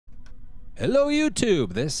Hello,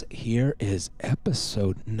 YouTube. This here is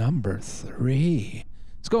episode number 3.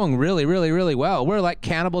 It's going really, really, really well. We're like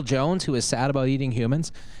Cannibal Jones, who is sad about eating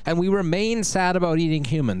humans, and we remain sad about eating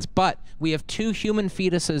humans, but we have 2 human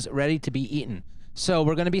fetuses ready to be eaten. So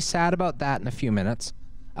we're going to be sad about that in a few minutes,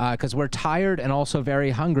 because we're tired and also very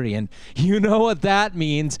hungry, and you know what that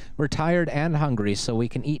means. We're tired and hungry, so we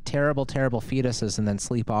can eat terrible, terrible fetuses and then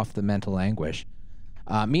sleep off the mental anguish.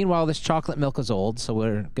 Meanwhile, this chocolate milk is old, so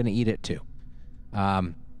we're going to eat it too.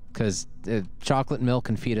 Because chocolate milk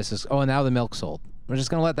and fetuses... Oh, and now the milk's old. We're just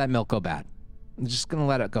going to let that milk go bad. We're just going to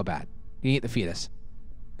let it go bad. You eat the fetus.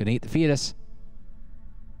 Gonna eat the fetus.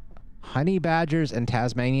 Honey badgers and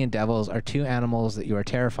Tasmanian devils are 2 animals that you are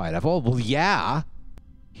terrified of. Oh, well, yeah.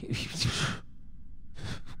 Of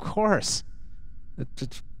course.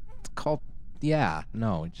 It's called... Yeah.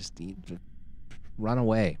 No, just eat... Run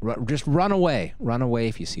away. Just run away. Run away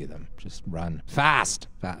if you see them. Just run. Fast.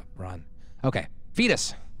 Run. Okay.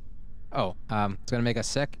 Fetus. Oh, it's gonna make us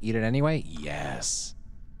sick. Eat it anyway? Yes.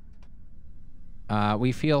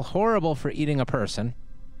 We feel horrible for eating a person,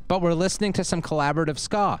 but we're listening to some collaborative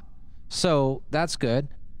ska. So, that's good.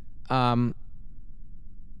 Feel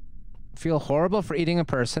horrible for eating a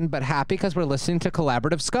person, but happy because we're listening to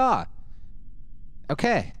collaborative ska.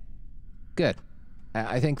 Okay. Good.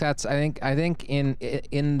 I think that's, I think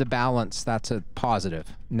in the balance, that's a positive.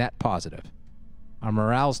 Net positive. Our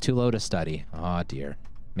morale's too low to study. Oh dear.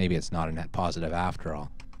 Maybe it's not a net positive after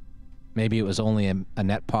all. Maybe it was only a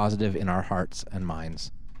net positive in our hearts and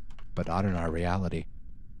minds, but not in our reality.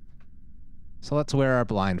 So let's wear our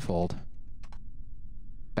blindfold.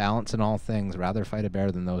 Balance in all things. Rather fight a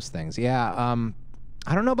bear than those things. Yeah,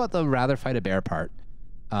 I don't know about the rather fight a bear part.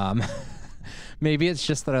 Maybe it's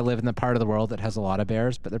just that I live in the part of the world that has a lot of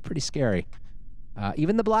bears, but they're pretty scary.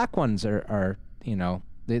 Even the black ones are you know,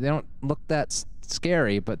 they don't look that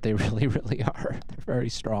scary, but they really, really are. They're very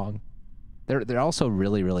strong. They're also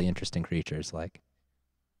really, really interesting creatures. Like,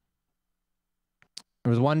 there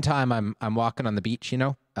was one time I'm walking on the beach, you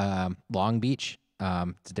know, Long Beach.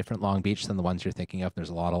 It's a different Long Beach than the ones you're thinking of. There's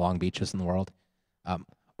a lot of Long Beaches in the world.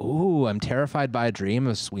 Ooh, I'm terrified by a dream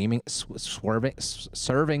of serving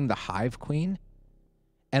the Hive Queen,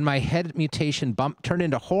 and my head mutation bump turned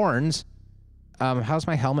into horns. How's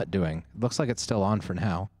my helmet doing? Looks like it's still on for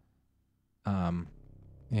now.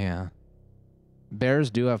 Yeah. Bears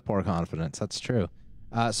do have poor confidence. That's true.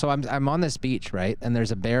 So I'm on this beach, right? And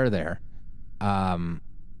there's a bear there. Oh,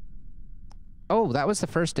 that was the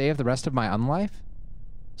first day of the rest of my unlife?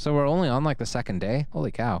 So we're only on like the 2nd day? Holy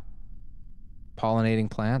cow. Pollinating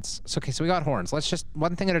plants. So, okay, so we got horns. Let's just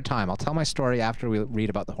one thing at a time. I'll tell my story after we read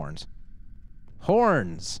about the horns.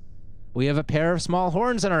 Horns. We have a pair of small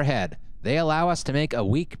horns in our head. They allow us to make a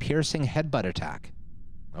weak, piercing headbutt attack.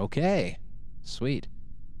 Okay. Sweet.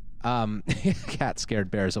 Cat scared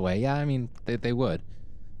bears away. Yeah, I mean, they would.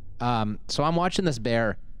 So I'm watching this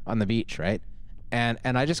bear on the beach, right? And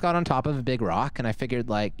I just got on top of a big rock, and I figured,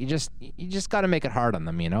 like, you just got to make it hard on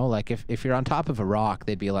them, you know? Like, if you're on top of a rock,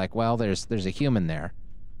 they'd be like, well, there's a human there.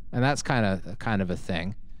 And that's kind of a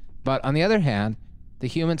thing. But on the other hand, the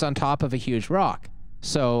human's on top of a huge rock.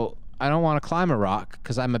 So I don't want to climb a rock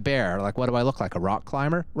because I'm a bear. Like, what do I look like, a rock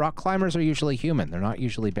climber? Rock climbers are usually human. They're not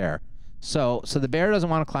usually bear. So the bear doesn't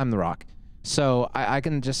want to climb the rock. So I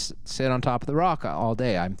can just sit on top of the rock all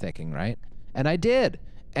day, I'm thinking, right? And I did.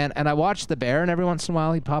 And I watched the bear, and every once in a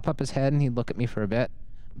while he'd pop up his head and he'd look at me for a bit.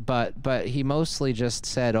 But he mostly just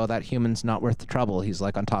said, oh, that human's not worth the trouble. He's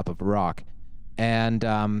like on top of a rock. And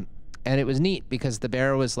it was neat because the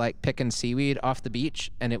bear was like picking seaweed off the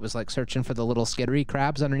beach, and it was like searching for the little skittery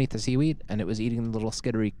crabs underneath the seaweed, and it was eating the little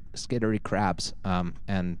skittery crabs.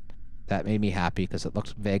 And that made me happy because it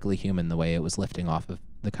looked vaguely human the way it was lifting off of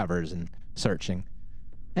the covers and searching.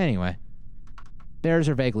 Anyway, bears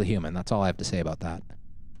are vaguely human. That's all I have to say about that.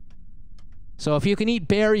 So if you can eat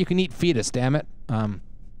bear, you can eat fetus, damn it.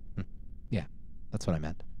 Yeah, that's what I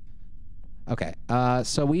meant. Okay,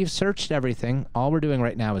 so we've searched everything. All we're doing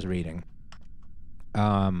right now is reading.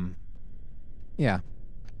 Yeah.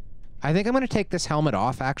 I think I'm going to take this helmet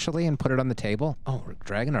off, actually, and put it on the table. Oh, we're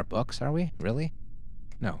dragging our books, are we? Really?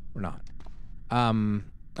 No, we're not.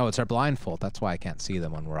 Oh, it's our blindfold. That's why I can't see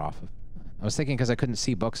them when we're off. I was thinking because I couldn't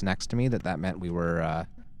see books next to me that meant we were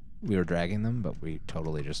dragging them, but we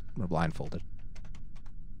totally just were blindfolded.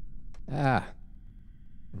 Ah.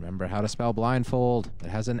 Remember how to spell blindfold. It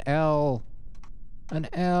has an L. An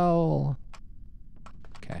L.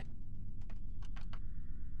 Okay.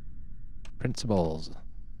 Principles.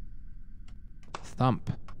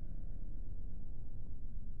 Thump.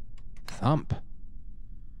 Thump.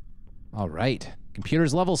 All right.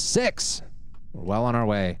 Computer's level 6. We're well on our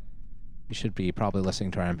way. You should be probably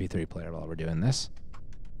listening to our MP3 player while we're doing this.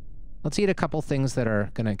 Let's eat a couple things that are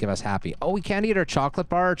going to give us happy. Oh, we can't eat our chocolate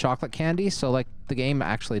bar or chocolate candy. So, like, the game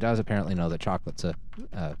actually does apparently know that chocolate's a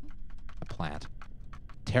plant.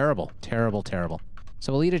 Terrible, terrible, terrible.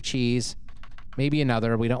 So we'll eat a cheese. Maybe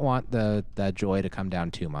another. We don't want the joy to come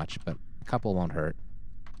down too much, but a couple won't hurt.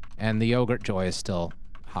 And the yogurt joy is still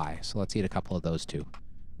high, so let's eat a couple of those too.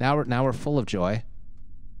 Now we're full of joy.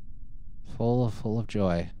 Full of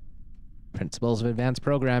joy. Principles of Advanced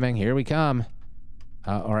Programming, here we come.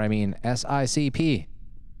 Or I mean, SICP.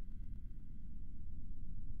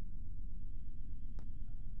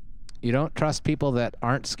 You don't trust people that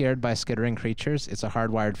aren't scared by skittering creatures. It's a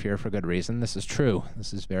hardwired fear for good reason. This is true.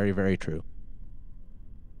 This is very, very true.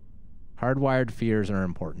 Hardwired fears are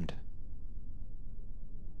important.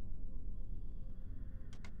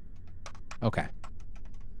 Okay.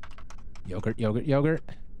 Yogurt, yogurt, yogurt.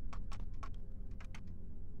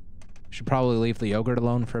 Should probably leave the yogurt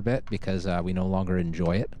alone for a bit because we no longer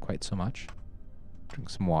enjoy it quite so much. Drink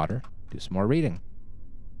some water. Do some more reading.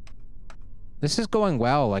 This is going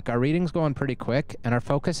well. Like, our reading's going pretty quick, and our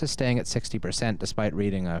focus is staying at 60% despite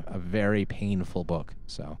reading a very painful book,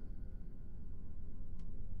 so.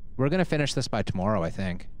 We're going to finish this by tomorrow, I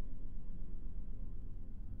think.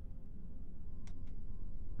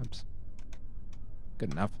 Oops.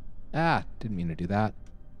 Good enough. Ah, didn't mean to do that.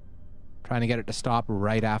 Trying to get it to stop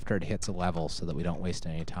right after it hits a level so that we don't waste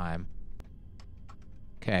any time.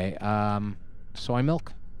 Okay, soy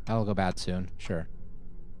milk. That'll go bad soon, sure.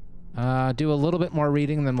 Do a little bit more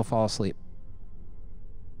reading, then we'll fall asleep.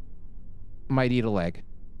 Might eat a leg.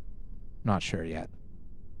 Not sure yet.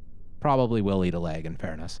 Probably will eat a leg, in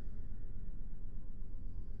fairness.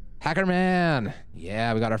 Hacker Man!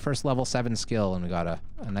 Yeah, we got our first level 7 skill, and we got a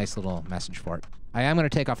nice little message for it. I am going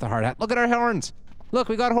to take off the hard hat. Look at our horns! Look,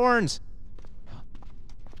 we got horns!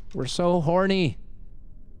 We're so horny.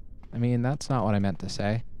 I mean, that's not what I meant to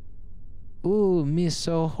say. Ooh, me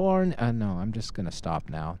so horny. No, I'm just going to stop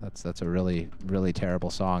now. That's a really, really terrible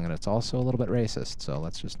song, and it's also a little bit racist, so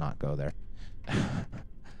let's just not go there.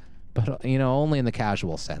 But, you know, only in the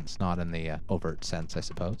casual sense, not in the overt sense, I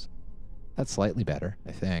suppose. That's slightly better,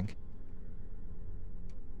 I think.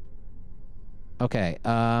 Okay,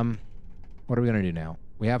 what are we going to do now?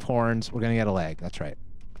 We have horns. We're going to get a leg. That's right.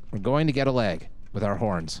 We're going to get a leg with our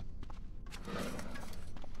horns.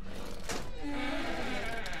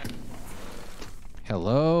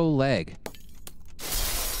 Hello, leg.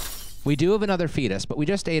 We do have another fetus, but we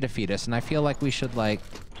just ate a fetus, and I feel like we should, like,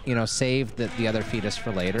 you know, save the other fetus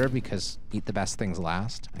for later, because eat the best things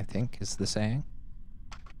last, I think, is the saying.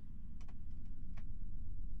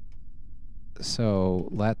 So,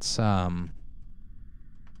 let's,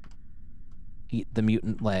 eat the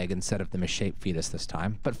mutant leg instead of the misshaped fetus this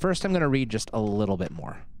time. But first I'm going to read just a little bit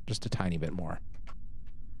more. Just a tiny bit more.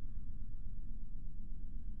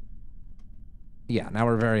 Yeah, now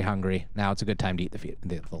we're very hungry. Now it's a good time to eat the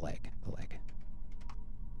leg. The leg.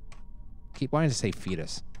 Keep wanting to say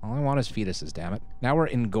fetus. All I want is fetuses, damn it. Now we're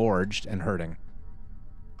engorged and hurting.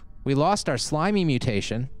 We lost our slimy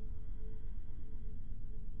mutation.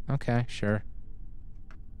 Okay, sure.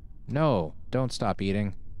 No, don't stop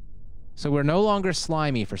eating. So we're no longer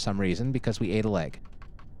slimy for some reason because we ate a leg.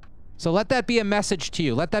 So let that be a message to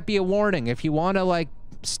you. Let that be a warning. If you want to, like,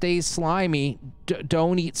 stay slimy,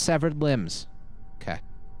 don't eat severed limbs. Okay.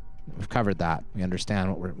 We've covered that. We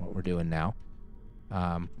understand what we're doing now.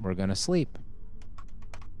 We're gonna sleep.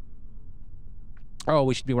 Oh,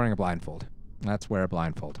 we should be wearing a blindfold. Let's wear a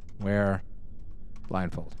blindfold. Wear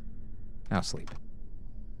blindfold. Now sleep.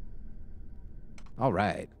 All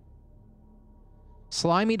right.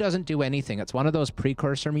 Slimy doesn't do anything. It's one of those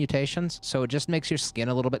precursor mutations, so it just makes your skin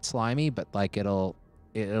a little bit slimy, but like it'll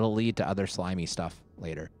lead to other slimy stuff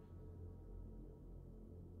later.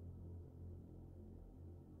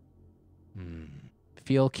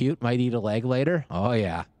 Feel cute, might eat a leg later? Oh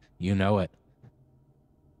yeah, you know it.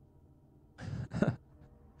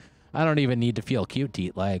 I don't even need to feel cute to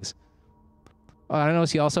eat legs. Oh, I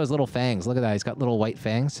notice he also has little fangs. Look at that, he's got little white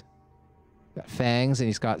fangs. Got fangs, and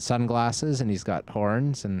he's got sunglasses, and he's got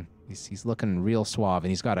horns, and he's looking real suave.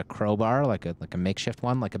 And he's got a crowbar, like a makeshift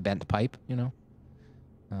one, like a bent pipe, you know.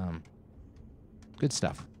 Good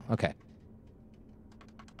stuff. Okay.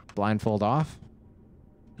 Blindfold off.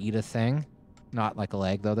 Eat a thing. Not like a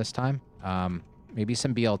leg though this time. Maybe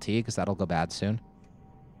some BLT because that'll go bad soon.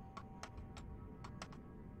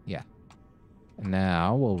 Yeah. And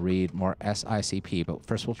now we'll read more SICP, but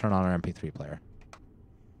first we'll turn on our MP3 player.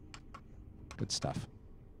 Good stuff.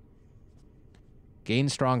 Gain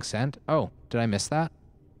strong scent. Oh, did I miss that?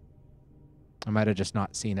 I might have just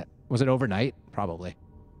not seen it. Was it overnight? Probably.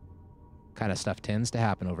 kind of stuff tends to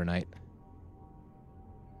happen overnight.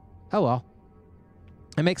 Oh well.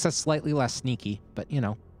 It makes us slightly less sneaky, but, you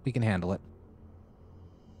know, we can handle it.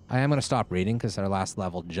 I am going to stop reading because our last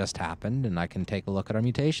level just happened, and I can take a look at our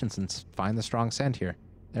mutations and find the strong scent here.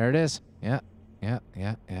 There it is. Yeah.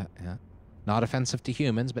 Not offensive to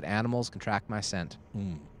humans, but animals can track my scent.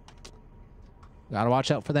 Gotta watch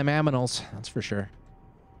out for them aminals, that's for sure.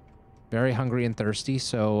 Very hungry and thirsty,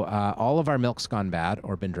 so all of our milk's gone bad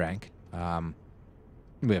or been drank.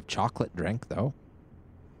 We have chocolate drink, though.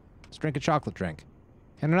 Let's drink a chocolate drink.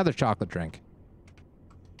 And another chocolate drink.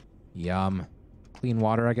 Yum. Clean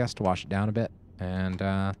water, I guess, to wash it down a bit.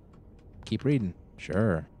 And keep reading.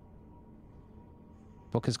 Sure.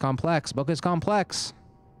 Book is complex. Book is complex.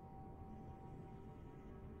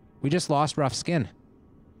 We just lost rough skin.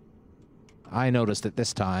 I noticed it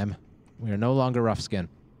this time. We are no longer rough skin.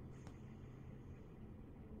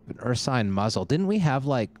 An Ursine muzzle. Didn't we have,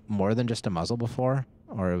 like, more than just a muzzle before?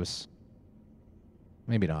 Or it was...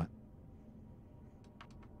 Maybe not.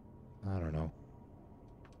 I don't know.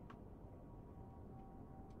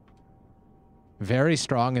 Very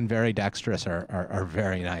strong and very dexterous are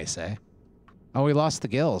very nice, eh? Oh, we lost the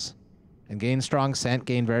gills. And gain strong scent,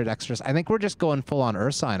 gain very dexterous. I think we're just going full on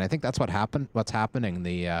Ursine. I think that's what's happening.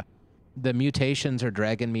 The mutations are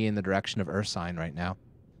dragging me in the direction of Ursine right now,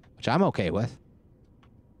 which I'm okay with.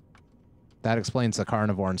 That explains the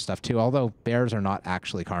carnivore and stuff too, although bears are not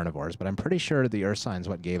actually carnivores, but I'm pretty sure the Ursine's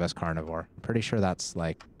what gave us carnivore. I'm pretty sure that's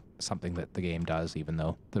like something that the game does, even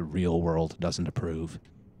though the real world doesn't approve.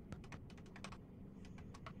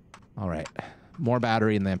 All right, more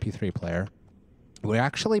battery in the MP3 player. We're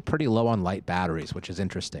actually pretty low on light batteries, which is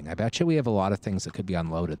interesting. I bet you we have a lot of things that could be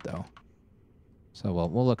unloaded, though. So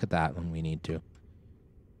we'll look at that when we need to.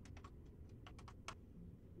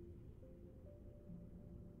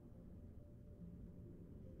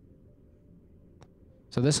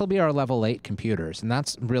 So this will be our level 8 computers, and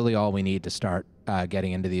that's really all we need to start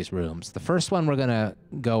getting into these rooms. The first one we're going to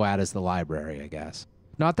go at is the library, I guess.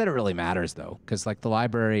 Not that it really matters, though, because like the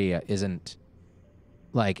library isn't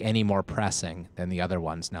like any more pressing than the other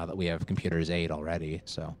ones now that we have computers 8 already.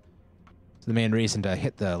 So the main reason to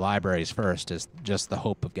hit the libraries first is just the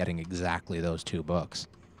hope of getting exactly those 2 books.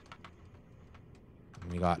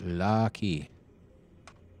 We got lucky.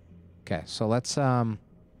 Okay, so let's turn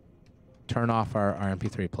off our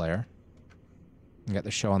MP3 player and get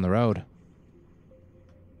the show on the road.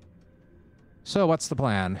 So what's the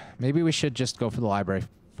plan? Maybe we should just go for the library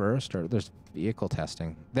first, or there's vehicle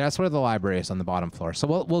testing. That's where the library is, on the bottom floor. So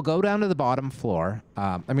we'll go down to the bottom floor.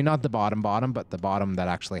 I mean, not the bottom, but the bottom that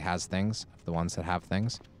actually has things, the ones that have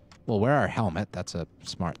things. We'll wear our helmet. That's a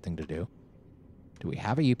smart thing to do. Do we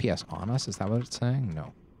have a UPS on us? Is that what it's saying?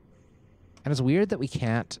 No. And it's weird that we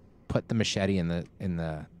can't put the machete in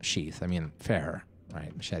the sheath. I mean, fair,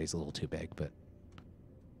 right? Machete's a little too big, but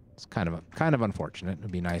it's kind of unfortunate.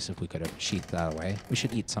 It'd be nice if we could have sheathed that away. We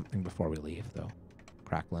should eat something before we leave, though.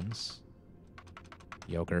 Cracklins.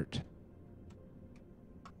 Yogurt.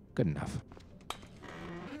 Good enough.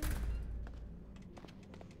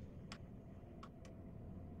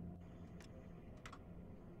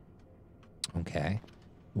 Okay.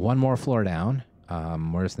 One more floor down.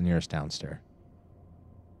 Where's the nearest downstairs?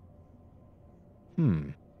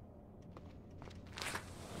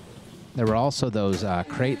 There were also those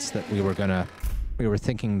crates that we were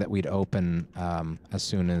thinking that we'd open as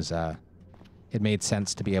soon as it made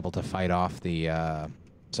sense to be able to fight off the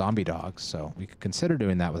zombie dogs, so we could consider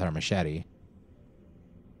doing that with our machete.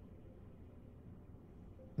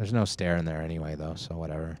 There's no stair in there anyway, though, so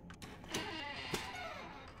whatever.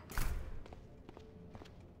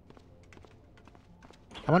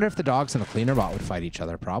 I wonder if the dogs and the cleaner bot would fight each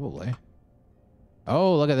other. Probably.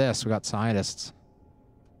 Oh, look at this. We got scientists.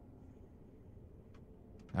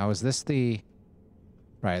 Now, is this the...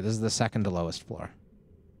 Right, this is the second to lowest floor.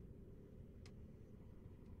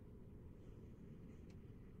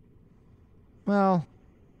 Well,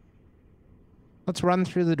 let's run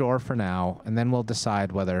through the door for now, and then we'll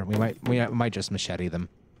decide whether we might just machete them.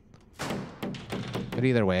 But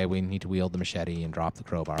either way, we need to wield the machete and drop the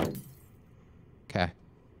crowbar. Okay,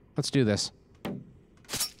 let's do this.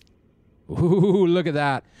 Ooh, look at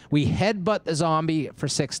that. We headbutt the zombie for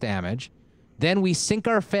 6 damage. Then we sink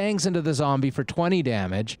our fangs into the zombie for 20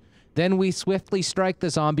 damage. Then we swiftly strike the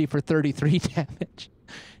zombie for 33 damage.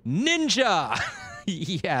 Ninja!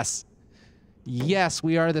 Yes. Yes,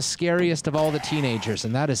 we are the scariest of all the teenagers,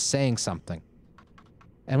 and that is saying something.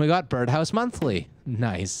 And we got Birdhouse Monthly.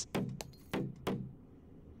 Nice.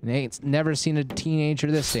 Nate's never seen a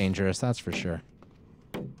teenager this dangerous, that's for sure.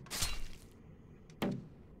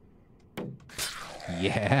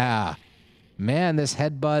 Yeah. Man, this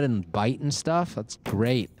headbutt and bite and stuff, that's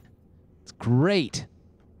great. It's great.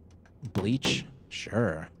 Bleach?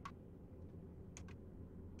 Sure.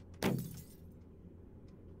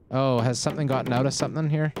 Oh, has something gotten out of something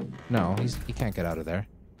here? No, he can't get out of there.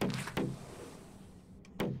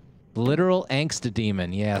 Literal angst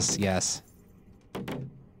demon. Yes, yes.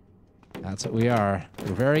 That's what we are.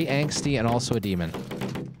 We're very angsty and also a demon.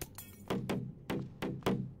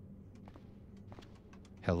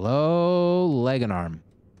 Hello, leg and arm.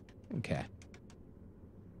 Okay.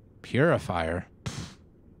 Purifier. I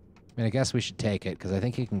mean, I guess we should take it, because I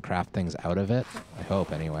think you can craft things out of it. I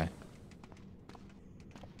hope, anyway.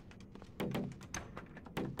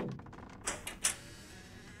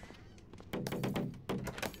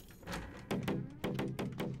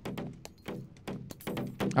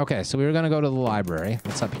 Okay, so we were going to go to the library.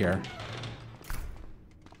 What's up here?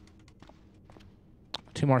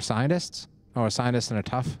 2 more scientists? Oh, a scientist and a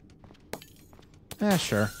tough? Eh,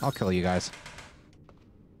 sure. I'll kill you guys.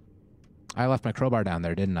 I left my crowbar down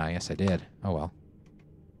there, didn't I? Yes, I did. Oh, well.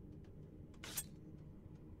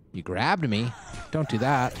 You grabbed me? Don't do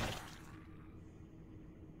that.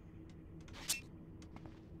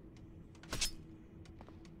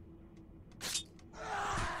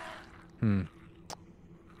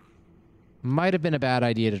 Might have been a bad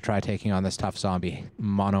idea to try taking on this tough zombie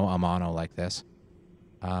mano a mano like this.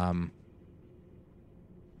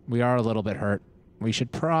 We are a little bit hurt. We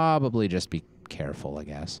should probably just be careful, I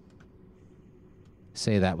guess.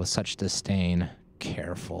 Say that with such disdain.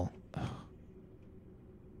 Careful.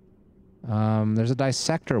 There's a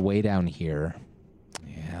dissector way down here.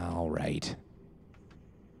 Yeah, alright.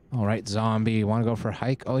 Alright, zombie. You want to go for a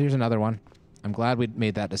hike? Oh, here's another one. I'm glad we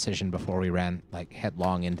made that decision before we ran, like,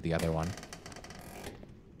 headlong into the other one.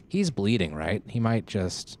 He's bleeding, right? He might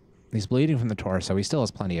just... He's bleeding from the torso. He still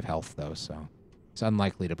has plenty of health, though, so... It's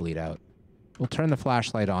unlikely to bleed out. We'll turn the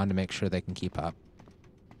flashlight on to make sure they can keep up.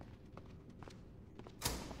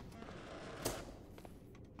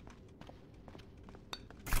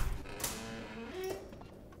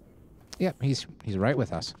 Yep, he's right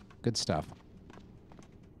with us. Good stuff.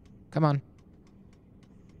 Come on.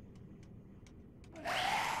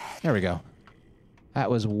 There we go.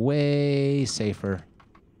 That was way safer.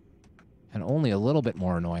 And only a little bit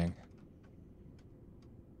more annoying.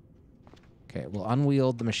 Okay, we'll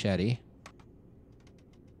unwield the machete.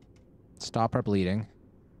 Stop our bleeding.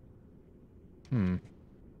 Oh,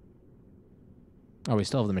 we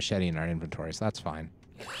still have the machete in our inventory, so that's fine.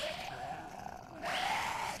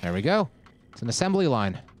 There we go. It's an assembly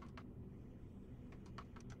line.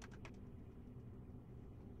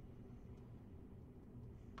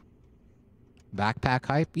 Backpack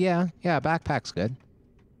hype? Yeah, backpack's good.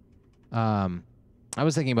 I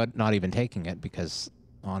was thinking about not even taking it because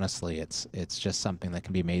honestly, it's just something that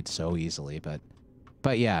can be made so easily, but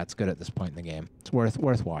yeah, it's good at this point in the game. It's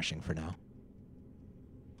worth washing for now.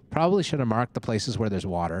 Probably should have marked the places where there's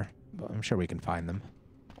water, but I'm sure we can find them.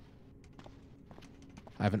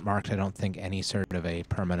 I haven't marked, I don't think, any sort of a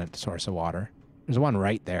permanent source of water. There's one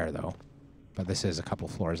right there, though. But this is a couple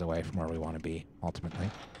floors away from where we want to be, ultimately.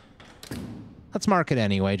 Let's mark it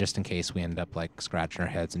anyway, just in case we end up, like, scratching our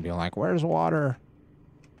heads and being like, where's water?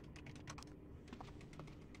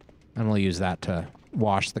 And we'll use that to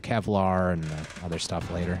wash the Kevlar and the other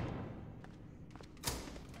stuff later.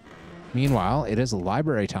 Meanwhile, it is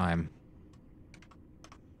library time.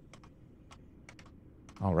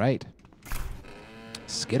 All right.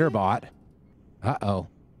 Skitterbot. Uh-oh.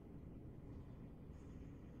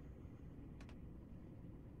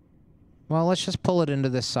 Well, let's just pull it into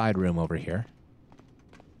this side room over here.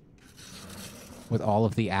 With all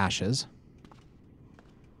of the ashes.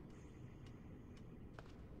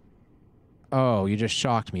 Oh, you just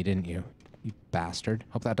shocked me, didn't you? You bastard.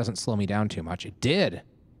 Hope that doesn't slow me down too much. It did!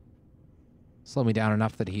 Slow me down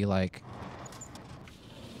enough that he, like...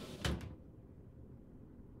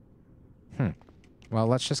 Well,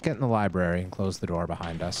 let's just get in the library and close the door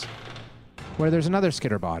behind us. Where there's another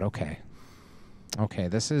skitterbot. Okay. Okay,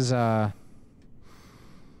 this is,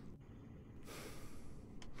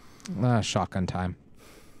 shotgun time.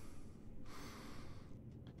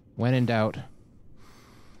 When in doubt.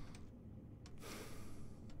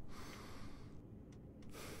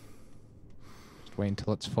 Just wait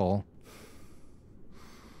until it's full.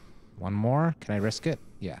 One more? Can I risk it?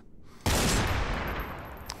 Yeah.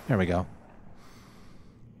 There we go.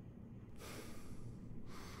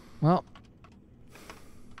 Well,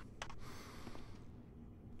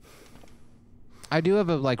 I do have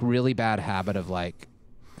a, like, really bad habit of, like,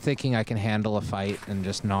 thinking I can handle a fight and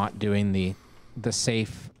just not doing the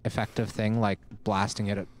safe, effective thing, like blasting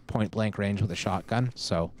it at point-blank range with a shotgun.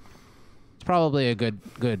 So It's probably a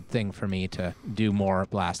good thing for me to do more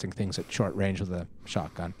blasting things at short range with a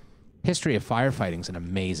shotgun. History of Firefighting is an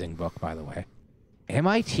amazing book, by the way.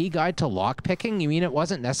 MIT Guide to Lockpicking? You mean it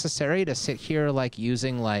wasn't necessary to sit here, like,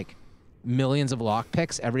 using, like, millions of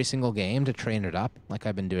lockpicks every single game to train it up, like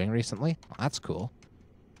I've been doing recently? Well, that's cool.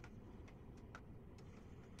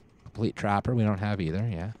 Complete Trapper, we don't have either,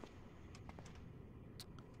 yeah.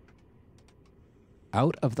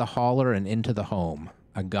 Out of the Holler and Into the Home.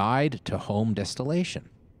 A Guide to Home Distillation.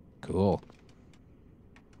 Cool.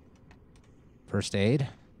 First Aid.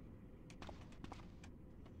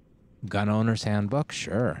 Gun Owner's Handbook,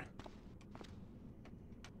 sure.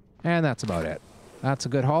 And that's about it. That's a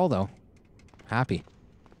good haul, though. Happy.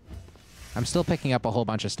 I'm still picking up a whole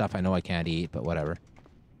bunch of stuff I know I can't eat, but whatever.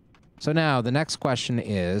 So now, the next question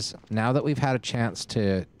is, now that we've had a chance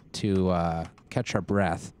to catch our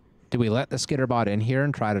breath, do we let the skitterbot in here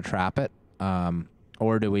and try to trap it?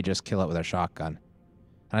 Or do we just kill it with our shotgun?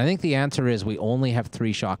 And I think the answer is we only have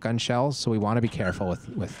 3 shotgun shells, so we want to be careful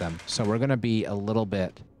with them. So we're going to be a little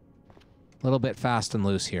bit fast and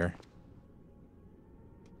loose here.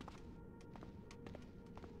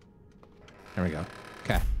 There we go.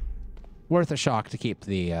 Okay. Worth a shock to keep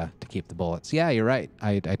the bullets. Yeah, you're right.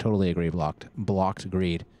 I totally agree. Blocked.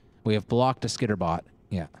 Agreed. We have blocked a skitterbot.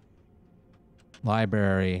 Yeah.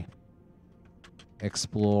 Library.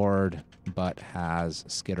 Explored, but has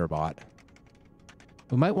skitterbot.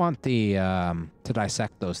 We might want the to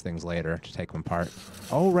dissect those things later to take them apart.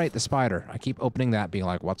 Oh, right, the spider. I keep opening that, being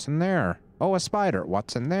like, "What's in there? Oh, a spider.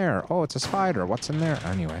 What's in there? Oh, it's a spider. What's in there?"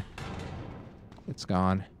 Anyway, it's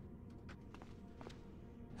gone.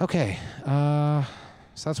 Okay, so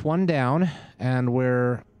that's 1 down, and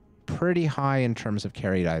we're pretty high in terms of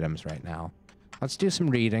carried items right now. Let's do some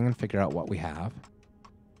reading and figure out what we have.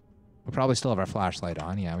 We probably still have our flashlight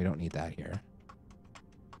on. Yeah, we don't need that here.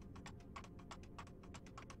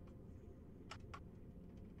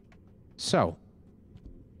 So,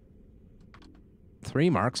 3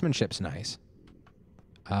 marksmanship's nice.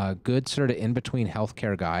 Good sort of in-between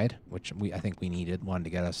healthcare guide, which I think we needed one to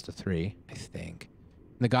get us to 3, I think.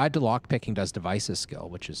 The guide to lockpicking does devices skill,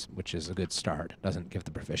 which is a good start. Doesn't give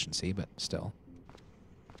the proficiency, but still.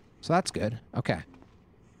 So that's good. Okay.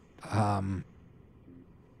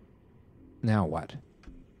 Now what?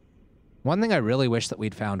 One thing I really wish that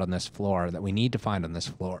we'd found on this floor, that we need to find on this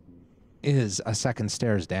floor, is a second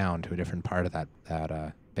stairs down to a different part of that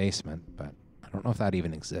basement, but I don't know if that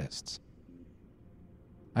even exists.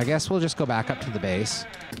 I guess we'll just go back up to the base,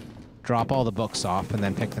 drop all the books off, and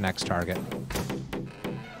then pick the next target.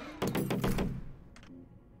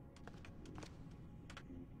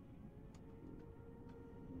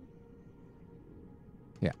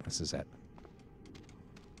 Yeah, this is it.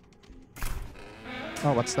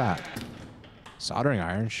 Oh, what's that? Soldering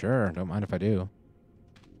iron? Sure, don't mind if I do.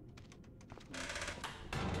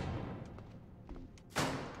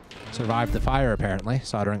 Survived the fire, apparently.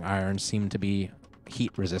 Soldering irons seem to be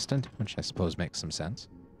heat resistant, which I suppose makes some sense.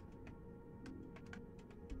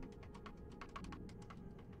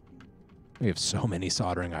 We have so many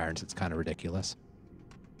soldering irons, it's kind of ridiculous.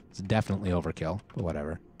 It's definitely overkill, but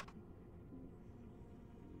whatever.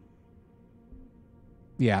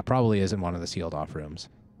 Yeah, it probably is in one of the sealed off rooms.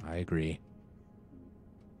 I agree.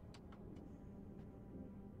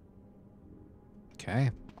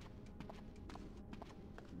 Okay.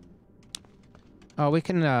 Oh, we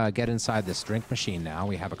can get inside this drink machine now.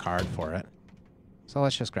 We have a card for it. So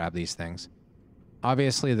let's just grab these things.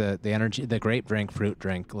 Obviously, the grape drink, fruit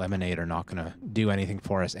drink, lemonade are not going to do anything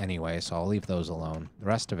for us anyway, so I'll leave those alone. The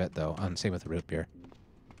rest of it, though, same with the root beer.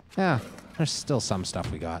 Yeah, there's still some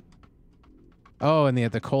stuff we got. Oh, and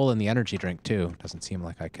the coal and the energy drink, too. Doesn't seem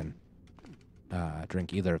like I can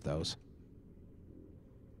drink either of those.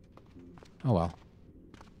 Oh, well.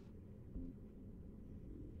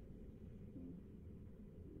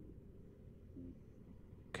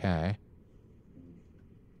 Okay.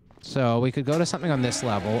 So we could go to something on this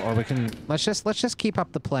level, or we can let's just keep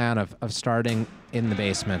up the plan of starting in the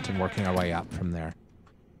basement and working our way up from there.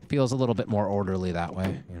 Feels a little bit more orderly that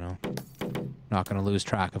way, you know. Not going to lose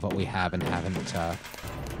track of what we have and haven't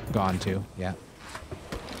gone to yet.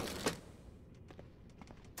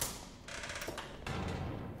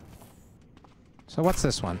 So what's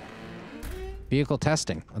this one? Vehicle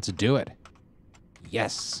testing. Let's do it.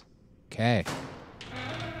 Yes. Okay.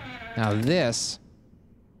 Now this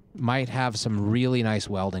might have some really nice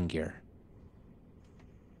welding gear.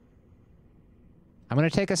 I'm going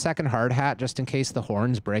to take a second hard hat just in case the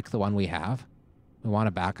horns break the one we have. We want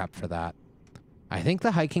to back up for that. I think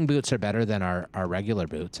the hiking boots are better than our regular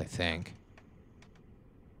boots, I think.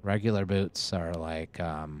 Regular boots are like,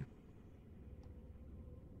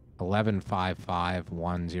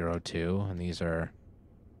 1155102, and these are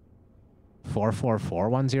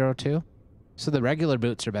 444102. So the regular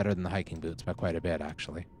boots are better than the hiking boots by quite a bit,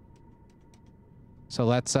 actually. So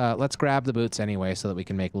let's grab the boots anyway so that we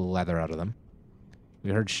can make leather out of them.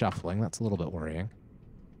 We heard shuffling. That's a little bit worrying.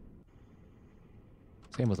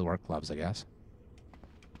 Same with the work gloves, I guess.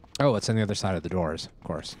 Oh, it's on the other side of the doors, of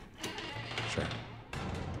course. Sure.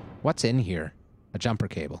 What's in here? A jumper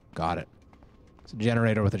cable. Got it. It's a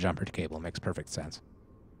generator with a jumper cable. Makes perfect sense.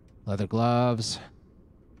 Leather gloves.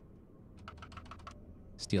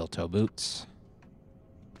 Steel toe boots.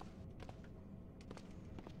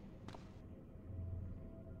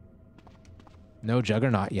 No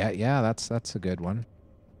juggernaut yet. Yeah, that's a good one.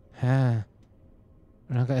 We're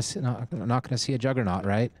not gonna see a juggernaut,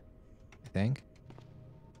 right? I think.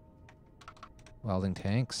 Welding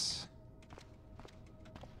tanks.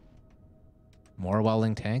 More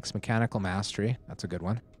welding tanks. Mechanical mastery. That's a good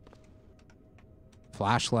one.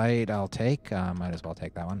 Flashlight, I'll take. Might as well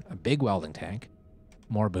take that one. A big welding tank.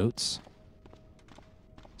 More boots.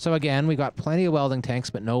 So again, we got plenty of welding tanks,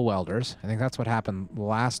 but no welders. I think that's what happened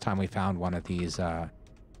last time we found one of these. Oh,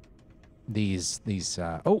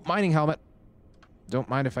 mining helmet. Don't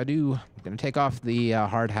mind if I do. I'm going to take off the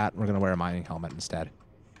hard hat, and we're going to wear a mining helmet instead.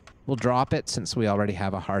 We'll drop it since we already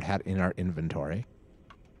have a hard hat in our inventory.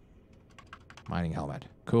 Mining helmet.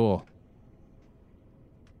 Cool.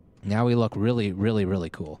 Now we look really, really, really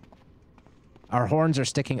cool. Our horns are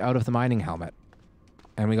sticking out of the mining helmet.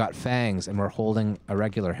 And we got fangs, and we're holding a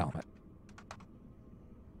regular helmet.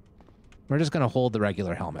 We're just going to hold the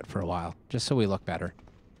regular helmet for a while, just so we look better.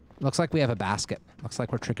 Looks like we have a basket. Looks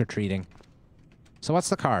like we're trick-or-treating. So what's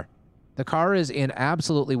the car? The car is in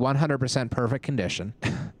absolutely 100% perfect condition.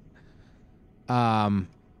 Man,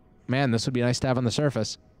 this would be nice to have on the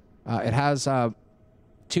surface. It has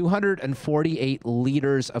 248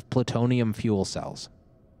 liters of plutonium fuel cells.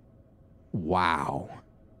 Wow.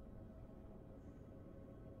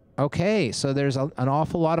 Okay, so there's an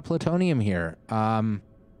awful lot of plutonium here. I'm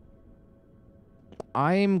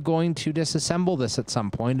going to disassemble this at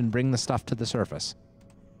some point and bring the stuff to the surface.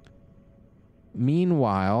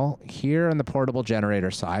 Meanwhile, here on the portable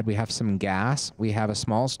generator side, we have some gas. We have a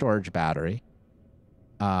small storage battery.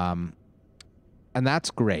 And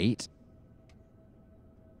that's great.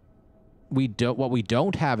 What we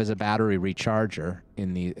don't have is a battery recharger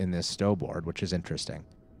in this stow board, which is interesting.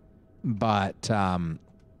 But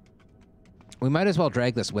we might as well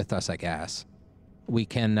drag this with us, I guess. We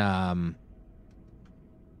can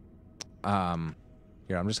here, I'm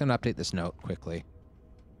just going to update this note quickly.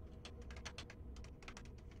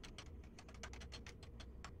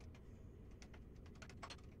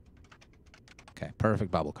 Okay,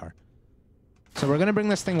 perfect bubble car. So we're going to bring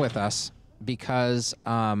this thing with us because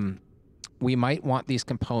we might want these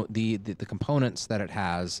the components that it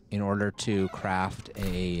has in order to craft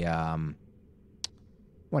a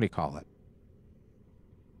what do you call it?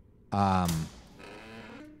 A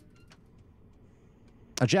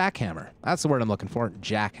jackhammer. That's the word I'm looking for.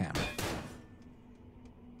 Jackhammer. Is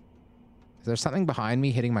there something behind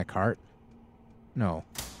me hitting my cart? No.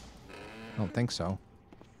 I don't think so.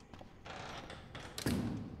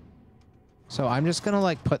 So I'm just gonna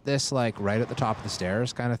like put this like right at the top of the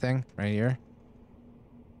stairs kind of thing, right here.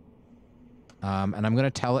 And I'm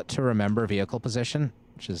gonna tell it to remember vehicle position,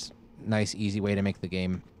 which is a nice, easy way to make the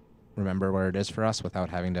game remember where it is for us without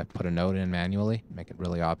having to put a note in manually, make it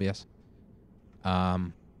really obvious.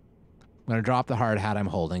 I'm gonna drop the hard hat I'm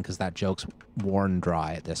holding because that joke's worn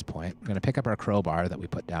dry at this point. I'm gonna pick up our crowbar that we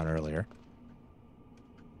put down earlier.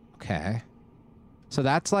 Okay. So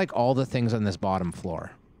that's like all the things on this bottom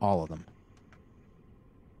floor. All of them.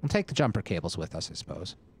 We'll take the jumper cables with us, I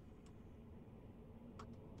suppose.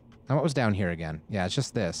 Now what was down here again? Yeah, it's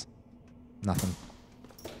just this. Nothing.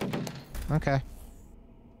 Okay.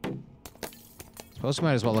 Suppose we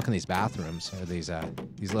might as well look in these bathrooms, or these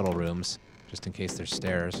little rooms, just in case there's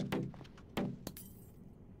stairs.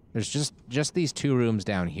 There's just these two rooms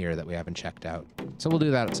down here that we haven't checked out. So we'll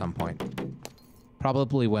do that at some point.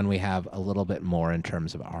 Probably when we have a little bit more in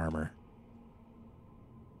terms of armor.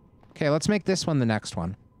 Okay, let's make this one the next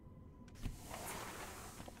one.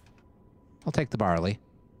 I'll take the barley.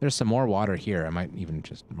 There's some more water here. I might even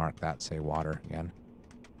just mark that, say water again.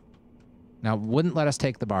 Now, wouldn't let us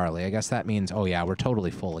take the barley. I guess that means, oh yeah, we're totally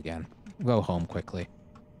full again. We'll go home quickly.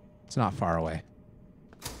 It's not far away.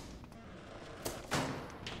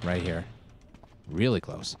 Right here. Really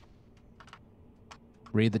close.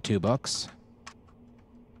 Read the 2 books.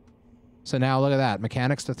 So now look at that.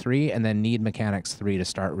 Mechanics to 3 and then need mechanics 3 to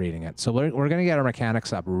start reading it. So we're going to get our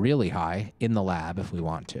mechanics up really high in the lab if we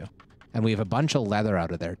want to. And we have a bunch of leather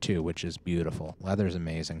out of there too, which is beautiful. Leather's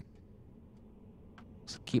amazing.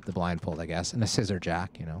 So keep the blindfold, I guess. And a scissor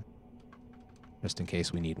jack, you know. Just in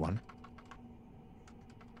case we need one.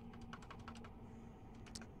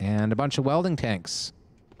 And a bunch of welding tanks,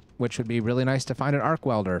 which would be really nice to find an arc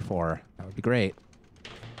welder for. That would be great.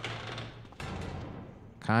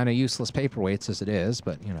 Kind of useless paperweights as it is,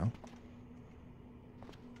 but, you know.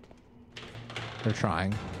 They're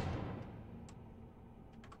trying.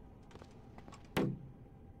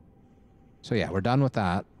 So yeah, we're done with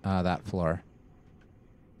that, that floor.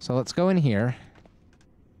 So let's go in here.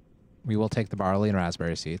 We will take the barley and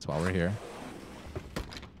raspberry seeds while we're here.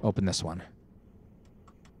 Open this one.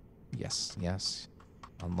 Yes, yes.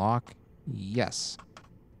 Unlock. Yes.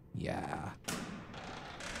 Yeah.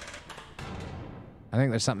 I think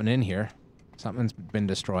there's something in here. Something's been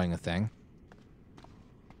destroying a thing.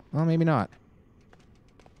 Well, maybe not.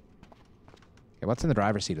 Okay, what's in the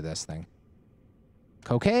driver's seat of this thing?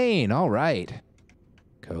 Cocaine! All right.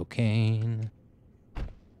 Cocaine.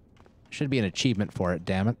 Should be an achievement for it,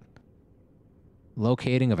 damn it.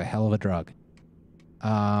 Locating of a hell of a drug.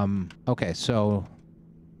 Okay, so...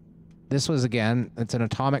 This was, again, it's an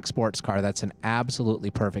atomic sports car that's in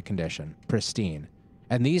absolutely perfect condition. Pristine.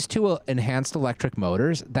 And these two enhanced electric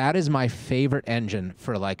motors, that is my favorite engine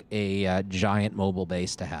for, like, a giant mobile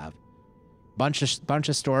base to have. Bunch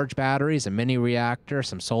of storage batteries, a mini reactor,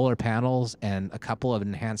 some solar panels, and a couple of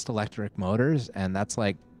enhanced electric motors, and that's,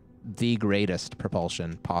 like, the greatest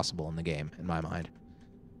propulsion possible in the game, in my mind.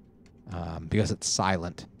 Because it's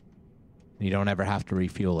silent. And you don't ever have to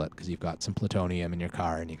refuel it, because you've got some plutonium in your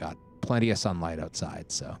car, and you got plenty of sunlight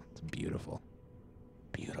outside, so it's beautiful.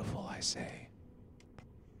 Beautiful, I say.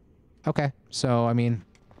 Okay, so, I mean,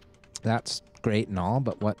 that's great and all,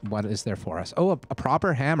 but what is there for us? Oh, a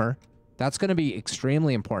proper hammer. That's going to be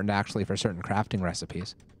extremely important, actually, for certain crafting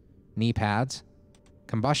recipes. Knee pads.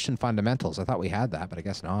 Combustion fundamentals. I thought we had that, but I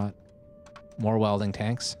guess not. More welding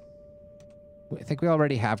tanks. I think we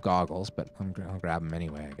already have goggles, but I'll grab them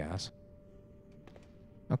anyway, I guess.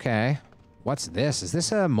 Okay. What's this? Is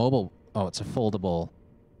this a mobile... Oh, it's a foldable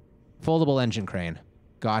engine crane.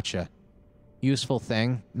 Gotcha. Useful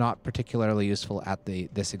thing. Not particularly useful at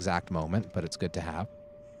this exact moment, but it's good to have.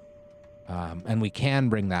 And we can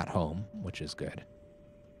bring that home, which is good.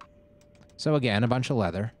 So again, a bunch of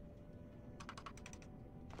leather.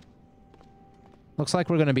 Looks like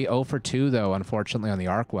we're going to be 0 for 2, though, unfortunately, on the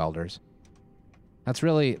arc welders. That's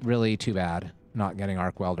really, really too bad, not getting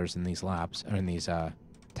arc welders in these labs, or in these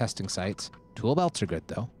testing sites. Tool belts are good,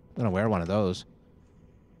 though. I'm going to wear one of those.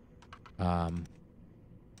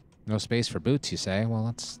 No space for boots, you say? Well,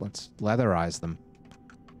 let's leatherize them.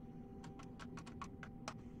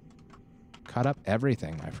 Cut up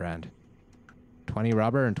everything, my friend. 20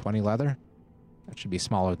 rubber and 20 leather. That should be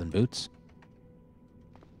smaller than boots.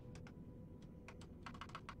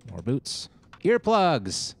 More boots.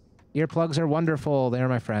 Earplugs! Earplugs are wonderful. There,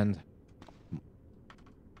 my friend.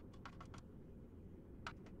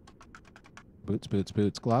 Boots, boots,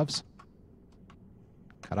 boots. Gloves.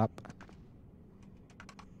 Cut up.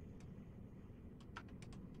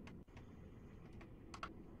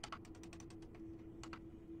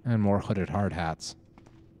 And more hooded hard hats.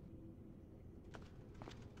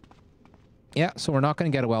 Yeah, so we're not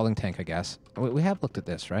going to get a welding tank, I guess. We have looked at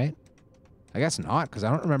this, right? I guess not, because I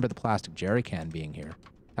don't remember the plastic jerry can being here.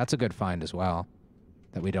 That's a good find as well,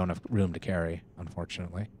 that we don't have room to carry,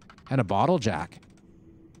 unfortunately. And a bottle jack.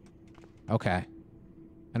 Okay.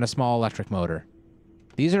 And a small electric motor.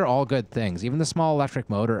 These are all good things. Even the small electric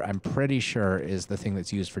motor, I'm pretty sure, is the thing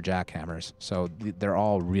that's used for jackhammers. So they're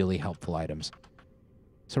all really helpful items.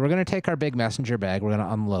 So we're going to take our big messenger bag. We're going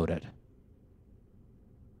to unload it.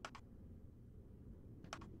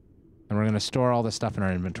 And we're going to store all this stuff in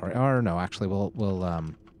our inventory. Or no, actually, we'll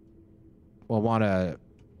want to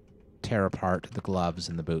tear apart the gloves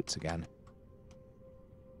and the boots again.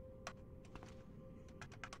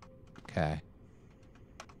 Okay.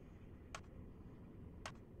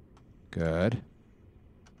 Good.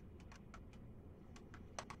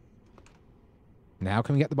 Now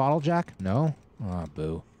can we get the bottle jack? No? Oh,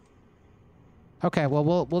 boo. Okay, well,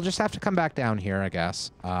 we'll just have to come back down here, I guess.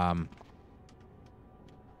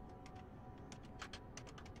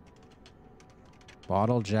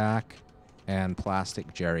 Bottle jack and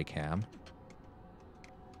plastic jerry can.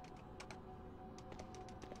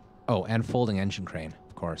 Oh, and folding engine crane,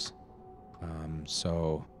 of course.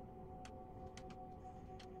 So...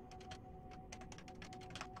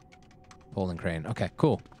 Folding crane. Okay,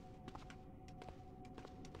 cool.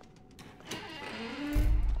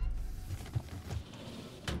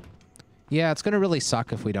 Yeah, it's going to really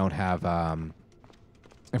suck if we don't have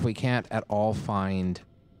if we can't at all find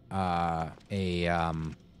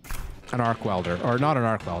an arc welder, or not an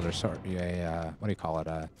arc welder, sorry, what do you call it?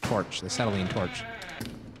 A torch, the acetylene torch.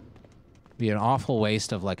 Be an awful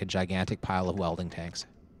waste of like a gigantic pile of welding tanks.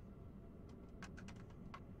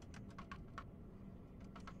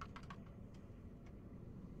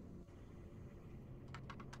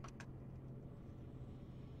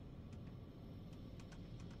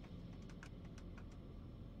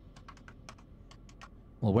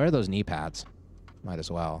 We'll wear those knee pads. Might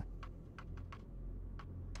as well.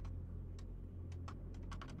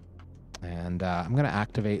 And I'm going to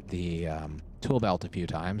activate the tool belt a few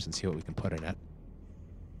times and see what we can put in it.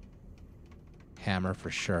 Hammer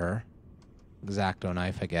for sure. X-Acto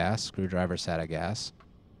knife, I guess. Screwdriver set, I guess.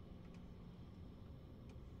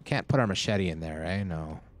 Can't put our machete in there, eh?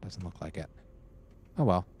 No, doesn't look like it. Oh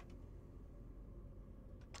well.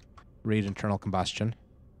 Read internal combustion.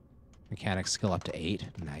 Mechanics skill up to 8.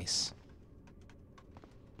 Nice.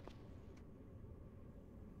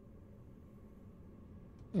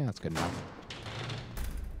 Yeah, that's good enough.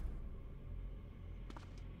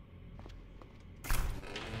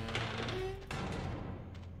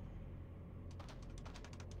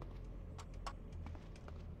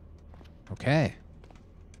 Okay.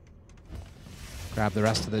 Grab the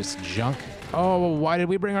rest of this junk. Oh, why did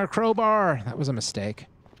we bring our crowbar? That was a mistake.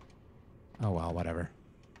 Oh well, whatever.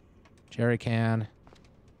 Jerry can.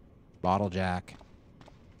 Bottle jack.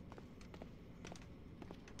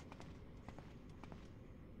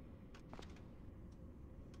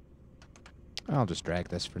 I'll just drag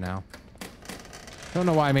this for now. Don't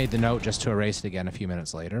know why I made the note just to erase it again a few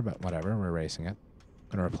minutes later, but whatever, we're erasing it.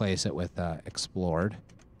 I'm going to replace it with explored.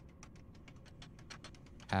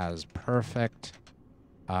 As perfect,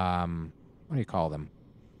 what do you call them?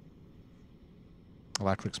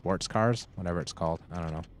 Electric sports cars? Whatever it's called. I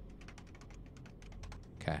don't know.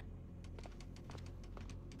 Okay.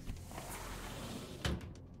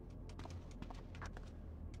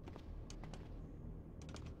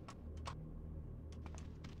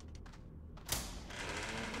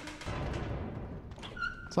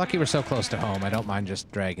 It's lucky we're so close to home. I don't mind just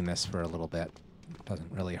dragging this for a little bit. It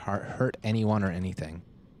doesn't really hurt anyone or anything.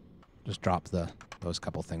 Just drop those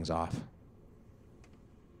couple things off.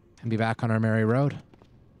 And be back on our merry road.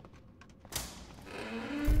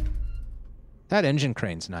 That engine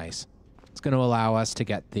crane's nice. It's going to allow us to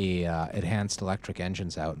get the enhanced electric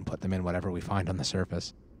engines out and put them in whatever we find on the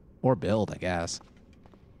surface. Or build, I guess.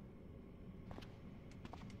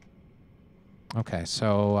 Okay,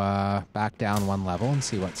 so back down one level and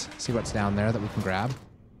see what's down there that we can grab.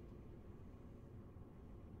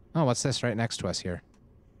 Oh, what's this right next to us here?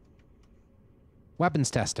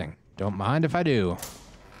 Weapons testing. Don't mind if I do.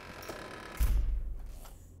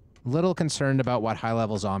 Little concerned about what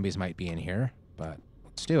high-level zombies might be in here, but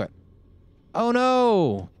let's do it. Oh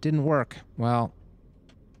no! Didn't work. Well,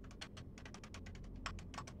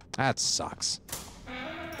 that sucks.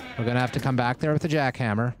 We're gonna have to come back there with a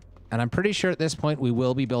jackhammer. And I'm pretty sure at this point we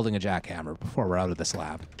will be building a jackhammer before we're out of this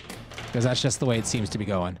lab. Because that's just the way it seems to be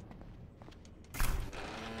going.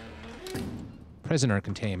 Prisoner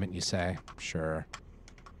containment, you say? Sure.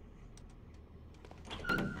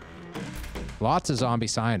 Lots of zombie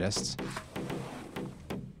scientists.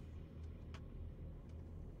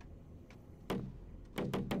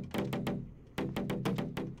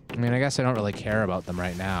 I mean, I guess I don't really care about them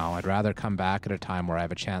right now. I'd rather come back at a time where I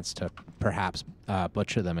have a chance to perhaps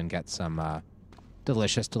butcher them and get some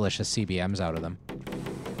delicious, delicious CBMs out of them.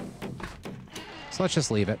 So let's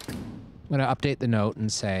just leave it. I'm going to update the note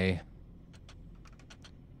and say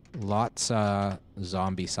lots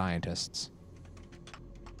zombie scientists.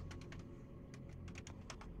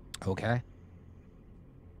 Okay.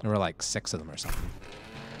 There were like 6 of them or something.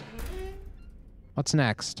 What's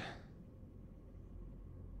next?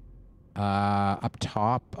 Up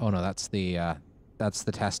top. Oh no, that's the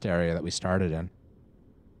test area that we started in.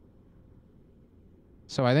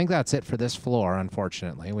 So I think that's it for this floor,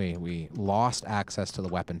 unfortunately. We lost access to the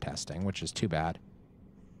weapon testing, which is too bad.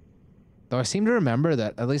 Though I seem to remember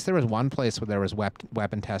that at least there was one place where there was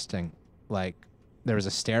weapon testing. Like, there was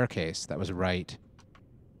a staircase that was right.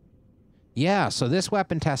 Yeah, so this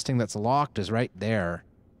weapon testing that's locked is right there.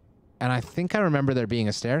 And I think I remember there being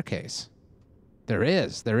a staircase. There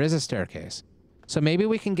is a staircase. So maybe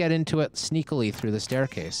we can get into it sneakily through the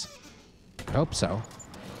staircase. I hope so.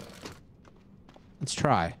 Let's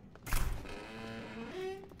try.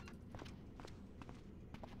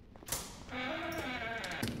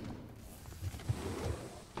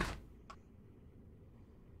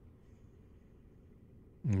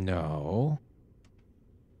 No.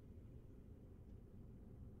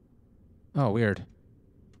 Oh, weird.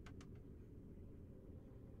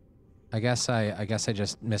 I guess I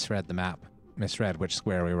just misread the map. Misread which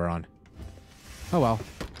square we were on. Oh well.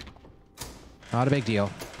 Not a big deal.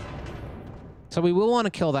 So we will want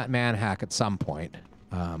to kill that man hack at some point.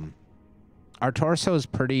 Our torso is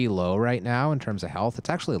pretty low right now in terms of health. It's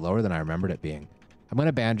actually lower than I remembered it being. I'm going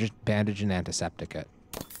to bandage and antiseptic it.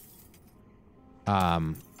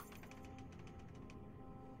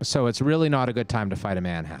 So it's really not a good time to fight a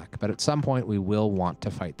man hack, but at some point we will want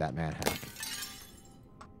to fight that man hack.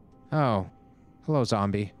 Oh, hello,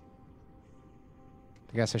 zombie.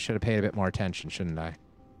 I guess I should have paid a bit more attention, shouldn't I?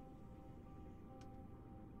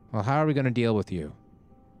 Well, how are we going to deal with you?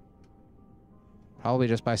 Probably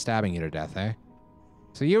just by stabbing you to death, eh?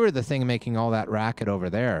 So you were the thing making all that racket over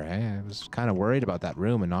there, eh? I was kind of worried about that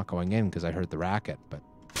room and not going in because I heard the racket, but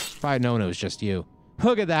if I had known it was just you.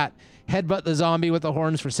 Look at that. Headbutt the zombie with the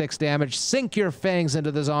horns for 6 damage, sink your fangs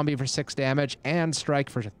into the zombie for 6 damage, and strike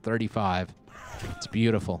for 35. It's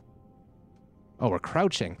beautiful. Oh, we're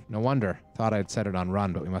crouching. No wonder. Thought I'd set it on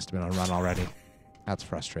run, but we must have been on run already. That's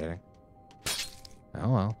frustrating. Oh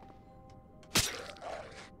well.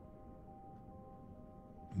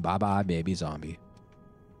 Bye-bye, baby zombie.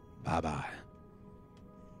 Bye-bye.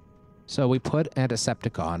 So we put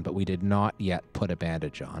antiseptic on, but we did not yet put a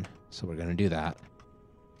bandage on. So we're going to do that.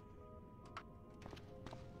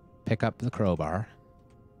 Pick up the crowbar.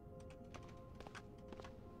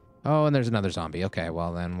 Oh, and there's another zombie. Okay,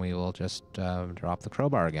 well then we will just drop the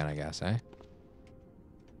crowbar again, I guess, eh?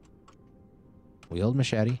 Wield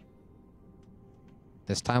machete.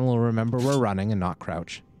 This time we'll remember we're running and not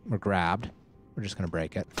crouch. We're grabbed. We're just going to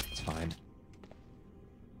break it. It's fine.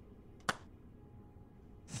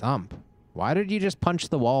 Thump. Why did you just punch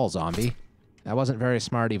the wall, zombie? That wasn't very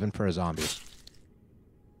smart even for a zombie.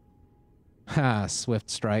 Ha, swift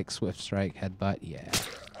strike, headbutt, yeah.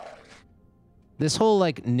 This whole,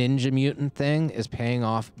 like, ninja mutant thing is paying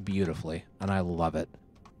off beautifully, and I love it.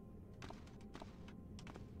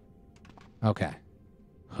 Okay.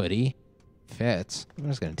 Hoodie. Fits. I'm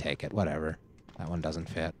just gonna take it, whatever. That one doesn't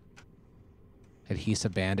fit.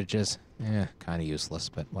 Adhesive bandages. Eh, kind of useless,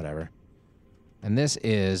 but whatever. And this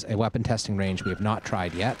is a weapon testing range we have not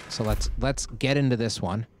tried yet, so let's get into this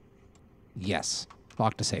one. Yes.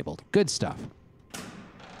 Lock disabled. Good stuff.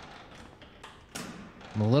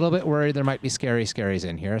 I'm a little bit worried there might be scaries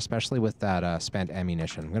in here, especially with that spent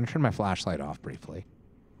ammunition. I'm going to turn my flashlight off briefly.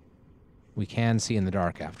 We can see in the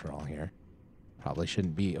dark after all here. Probably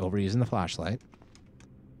shouldn't be overusing the flashlight.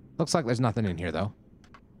 Looks like there's nothing in here, though.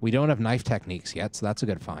 We don't have knife techniques yet, so that's a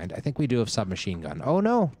good find. I think we do have submachine gun. Oh,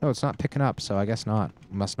 no. No, it's not picking up, so I guess not.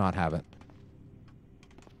 Must not have it.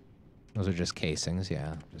 Those are just casings,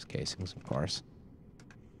 yeah. Just casings, of course.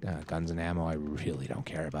 Guns and ammo I really don't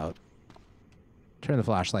care about. Turn the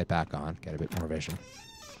flashlight back on. Get a bit more vision.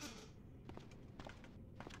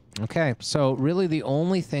 Okay, so really the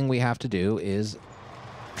only thing we have to do is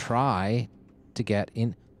try to get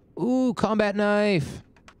in... Ooh, combat knife!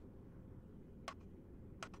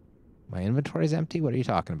 My inventory's empty? What are you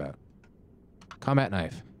talking about? Combat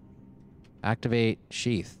knife. Activate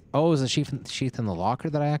sheath. Oh, is the sheath in the locker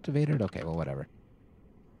that I activated? Okay, well, whatever.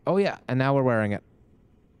 Oh, yeah, and now we're wearing it.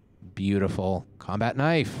 Beautiful. Combat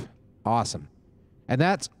knife. Awesome. And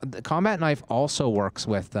that's... The combat knife also works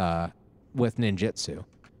with ninjutsu.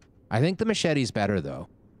 I think the machete's better, though.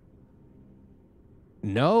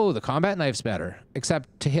 No, the combat knife's better,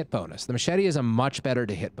 except to hit bonus. The machete is a much better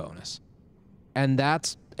to hit bonus. And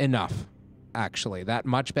that's enough, actually. That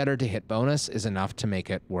much better to hit bonus is enough to make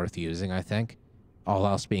it worth using, I think. All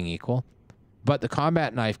else being equal. But the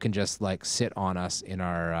combat knife can just, like, sit on us in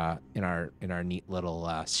our neat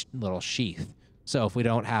little sheath. So if we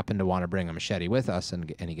don't happen to want to bring a machete with us at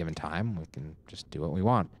any given time, we can just do what we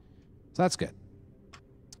want. So that's good.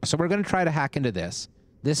 So we're going to try to hack into this.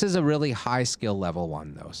 This is a really high skill level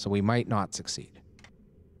one, though, so we might not succeed.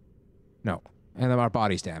 No. And then our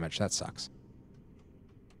body's damaged. That sucks.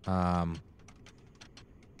 Gun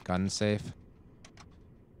safe.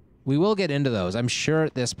 We will get into those. I'm sure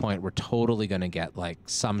at this point we're totally going to get, like,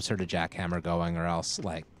 some sort of jackhammer going, or else,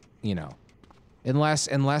 like, you know,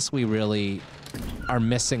 unless we really are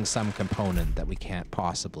missing some component that we can't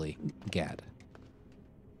possibly get.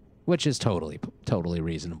 Which is totally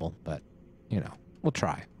reasonable, but, you know, we'll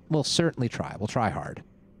try. We'll certainly try. We'll try hard.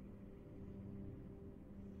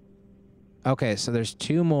 Okay, so there's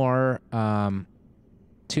two more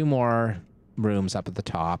rooms up at the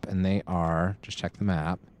top, and they are, just check the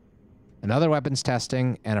map, another weapons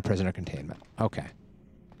testing and a prisoner containment. Okay.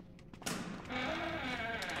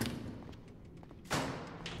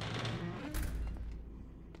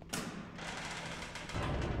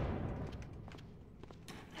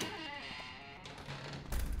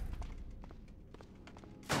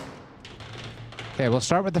 Okay, we'll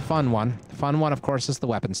start with the fun one. The fun one, of course, is the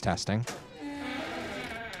weapons testing.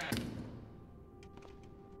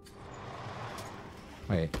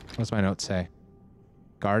 Wait, what's my note say?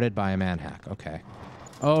 Guarded by a manhack. Okay.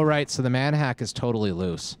 Oh, right, so the manhack is totally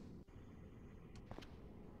loose.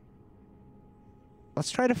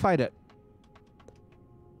 Let's try to fight it.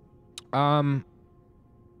 The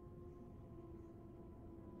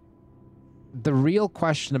real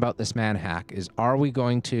question about this manhack is, are we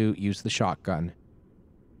going to use the shotgun?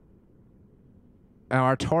 Now,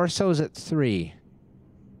 our torso's at 3.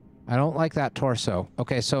 I don't like that torso.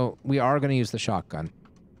 Okay, so we are going to use the shotgun.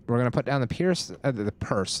 We're going to put down the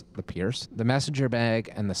the messenger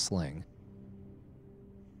bag, and the sling.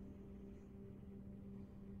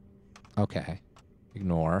 Okay.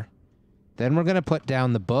 Ignore. Then we're going to put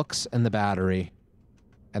down the books and the battery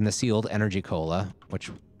and the sealed energy cola, which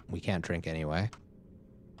we can't drink anyway.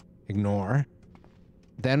 Ignore.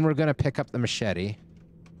 Then we're going to pick up the machete.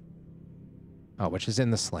 Oh, which is in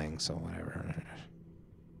the sling, so whatever.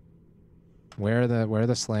 Wear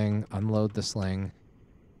the sling, unload the sling.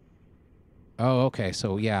 Oh, okay,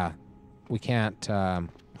 so yeah. We can't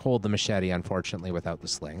hold the machete, unfortunately, without the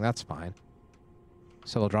sling. That's fine.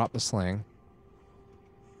 So we'll drop the sling.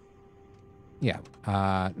 Yeah,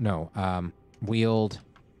 no, wield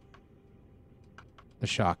the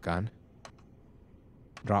shotgun.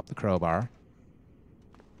 Drop the crowbar.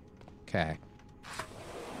 Okay.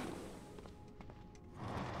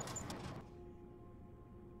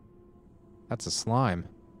 That's a slime.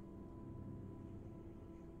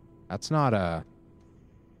 That's not a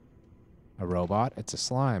robot, it's a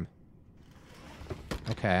slime.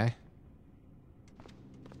 Okay.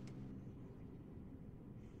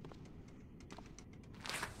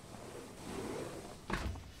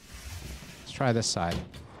 Let's try this side.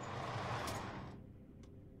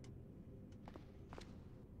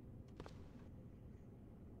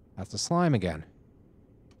 That's a slime again.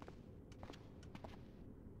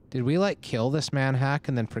 Did we, like, kill this manhack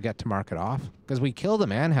and then forget to mark it off? Because we killed a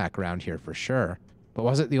manhack around here for sure. But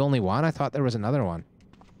was it the only one? I thought there was another one.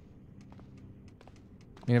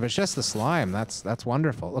 I mean, if it's just the slime, that's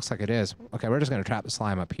wonderful. It looks like it is. Okay, we're just going to trap the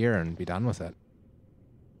slime up here and be done with it.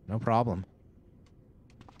 No problem.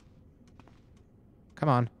 Come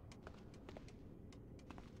on.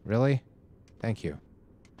 Really? Thank you.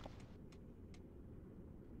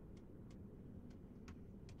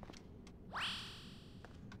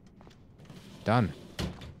 Done.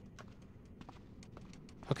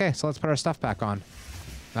 Okay, so let's put our stuff back on.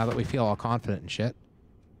 Now that we feel all confident and shit.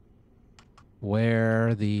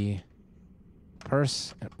 Wear the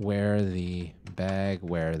purse, wear the bag,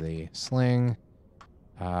 wear the sling,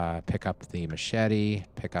 pick up the machete,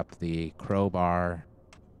 pick up the crowbar,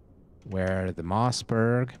 wear the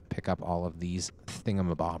Mossberg, pick up all of these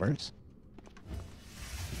thingamabobbers.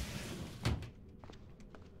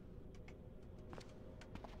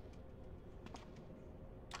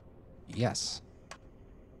 Yes.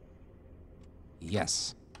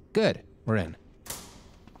 Yes. Good. We're in.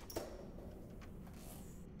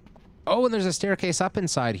 Oh, and there's a staircase up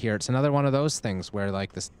inside here. It's another one of those things where,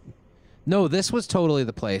 like, this... No, this was totally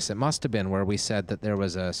the place. It must have been where we said that there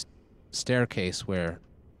was a staircase where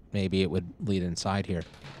maybe it would lead inside here.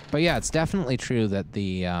 But yeah, it's definitely true that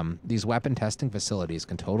the these weapon testing facilities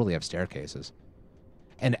can totally have staircases.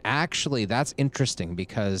 And actually, that's interesting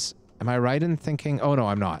because... Am I right in thinking... Oh, no,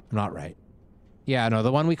 I'm not. I'm not right. Yeah, no,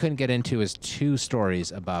 the one we couldn't get into is 2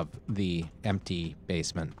 stories above the empty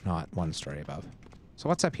basement, not 1 story above. So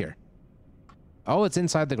what's up here? Oh, it's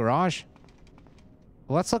inside the garage?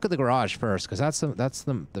 Well, let's look at the garage first, because that's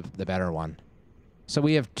the better one. So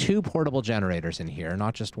we have 2 portable generators in here,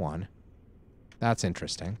 not just 1. That's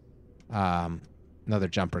interesting. Another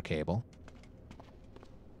jumper cable.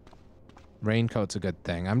 Raincoat's a good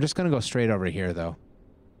thing. I'm just going to go straight over here, though.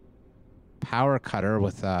 Power cutter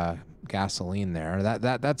with gasoline there.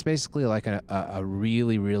 That's basically like a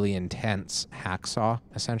really, really intense hacksaw,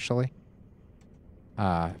 essentially.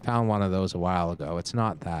 Found one of those a while ago. It's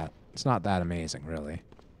not that amazing, really.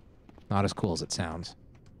 Not as cool as it sounds.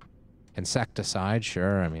 Insecticide,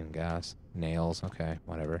 sure. I mean, gas, nails, okay,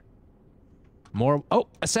 whatever. More. Oh,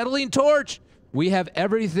 acetylene torch. We have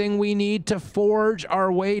everything we need to forge our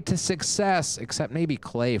way to success, except maybe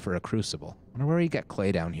clay for a crucible. I wonder where you get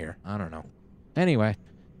clay down here. I don't know. Anyway,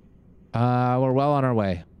 we're well on our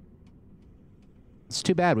way. It's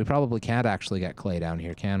too bad. We probably can't actually get clay down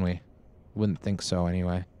here, can we? Wouldn't think so,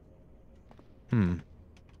 anyway. And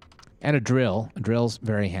a drill. A drill's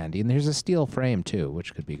very handy. And there's a steel frame, too,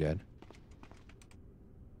 which could be good.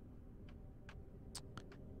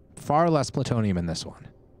 Far less plutonium in this one.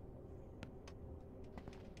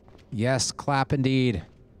 Yes, clap indeed.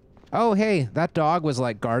 Oh, hey, that dog was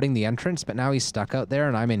like guarding the entrance, but now he's stuck out there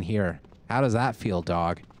and I'm in here. How does that feel,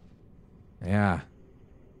 dog? Yeah.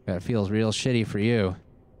 That feels real shitty for you.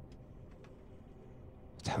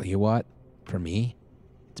 Tell you what, for me,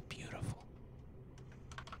 it's beautiful.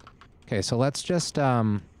 Okay, so let's just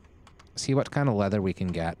see what kind of leather we can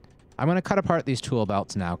get. I'm going to cut apart these tool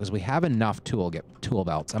belts now because we have enough tool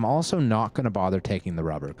belts. I'm also not going to bother taking the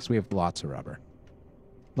rubber because we have lots of rubber.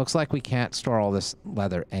 Looks like we can't store all this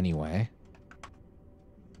leather anyway.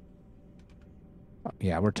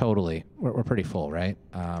 Yeah, we're pretty full, right?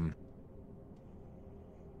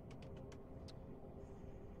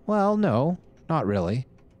 Well, no, not really.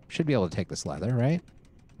 Should be able to take this leather, right?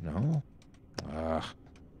 No. Ugh.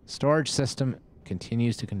 Storage system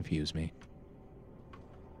continues to confuse me.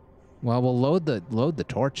 Well, we'll load the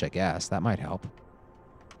torch, I guess. That might help.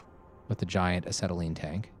 With the giant acetylene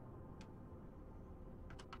tank.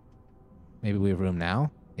 Maybe we have room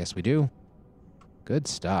now? Yes, we do. Good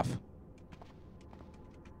stuff.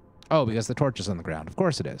 Oh, because the torch is on the ground. Of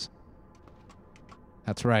course it is.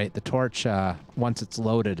 That's right. The torch, once it's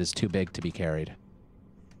loaded, is too big to be carried.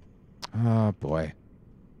 Oh, boy.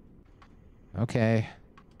 Okay.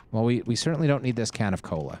 Well, we certainly don't need this can of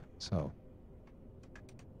cola, so...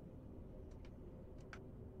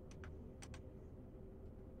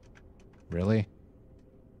 Really?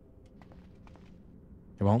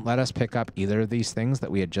 It won't let us pick up either of these things that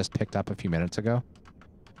we had just picked up a few minutes ago?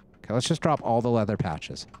 Okay, let's just drop all the leather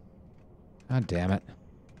patches. God damn it.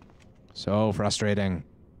 So frustrating.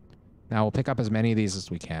 Now we'll pick up as many of these as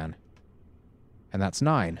we can. And that's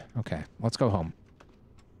 9. Okay, let's go home.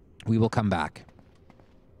 We will come back.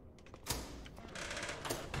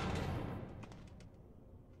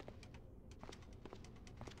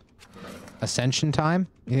 Ascension time?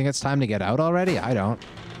 You think it's time to get out already? I don't.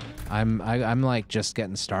 I'm like just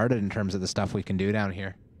getting started in terms of the stuff we can do down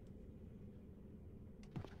here.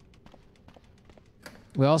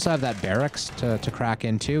 We also have that barracks to crack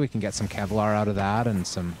into. We can get some Kevlar out of that and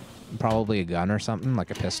some, probably a gun or something,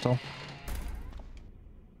 like a pistol.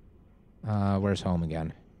 Where's home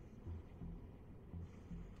again?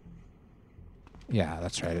 Yeah,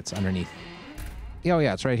 that's right. It's underneath. Oh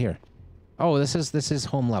yeah, it's right here. Oh, this is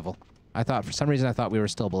home level. I thought, for some reason, I thought we were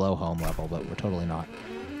still below home level, but we're totally not.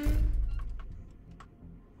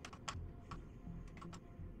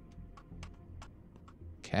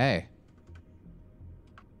 Okay.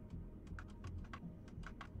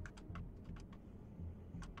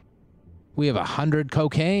 We have 100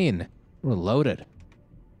 cocaine. We're loaded.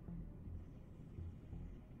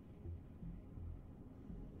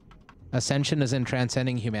 Ascension is in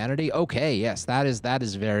transcending humanity? Okay, yes, that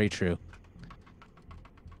is very true.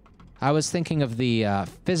 I was thinking of the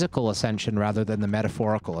physical ascension rather than the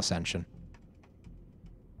metaphorical ascension.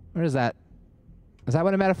 Where is that? Is that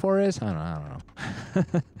what a metaphor is? I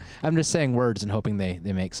don't know. I'm just saying words and hoping they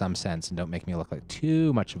make some sense and don't make me look like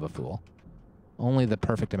too much of a fool. Only the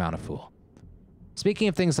perfect amount of fool. Speaking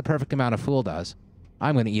of things the perfect amount of fool does,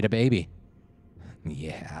 I'm going to eat a baby.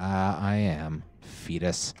 Yeah, I am.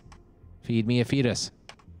 Fetus. Feed me a fetus.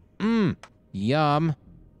 Mmm. Yum.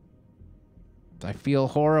 I feel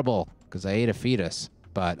horrible because I ate a fetus,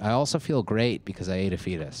 but I also feel great because I ate a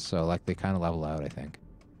fetus. So, like, they kind of level out, I think.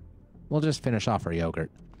 We'll just finish off our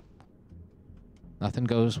yogurt. Nothing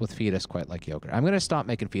goes with fetus quite like yogurt. I'm going to stop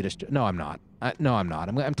making fetus jokes. No, I'm not. No, I'm not.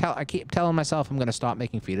 I keep telling myself I'm going to stop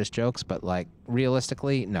making fetus jokes, but, like,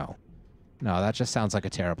 realistically, no. No, that just sounds like a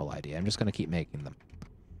terrible idea. I'm just going to keep making them.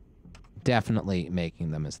 Definitely making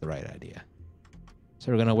them is the right idea.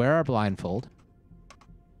 So we're going to wear our blindfold.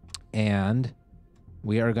 And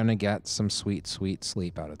we are going to get some sweet, sweet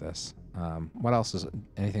sleep out of this. What else is...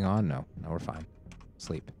 Anything on? No. No, we're fine.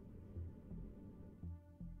 Sleep.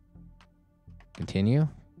 Continue.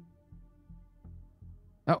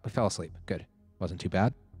 Oh, we fell asleep. Good. Wasn't too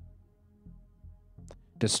bad.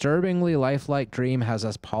 Disturbingly lifelike dream has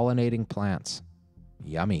us pollinating plants.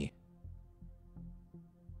 Yummy.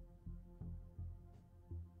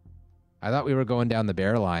 I thought we were going down the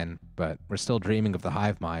bear line, but we're still dreaming of the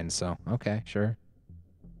hive mind, so okay, sure.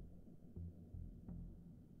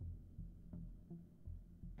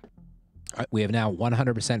 We have now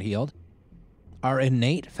 100% healed. Our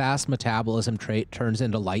innate fast metabolism trait turns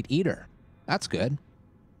into light eater. That's good.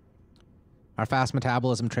 Our fast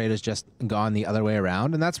metabolism trait has just gone the other way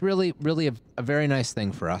around, and that's really, really a very nice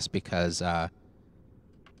thing for us because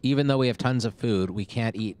even though we have tons of food, we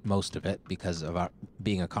can't eat most of it because of our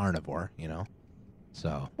being a carnivore, you know?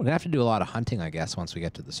 So we're gonna have to do a lot of hunting, I guess, once we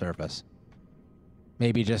get to the surface.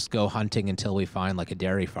 Maybe just go hunting until we find, like, a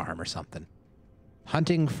dairy farm or something.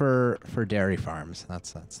 Hunting for dairy farms.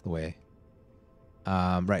 That's the way.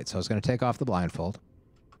 Right, so I was going to take off the blindfold.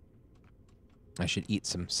 I should eat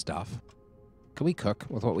some stuff. Can we cook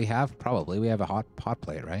with what we have? Probably. We have a hot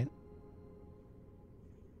plate, right?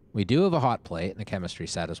 We do have a hot plate and a chemistry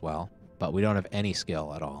set as well, but we don't have any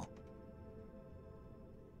skill at all.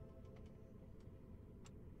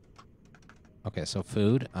 Okay, so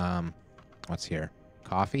food. What's here?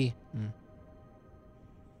 Coffee?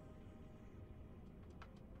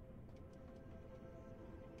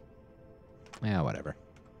 Yeah, whatever.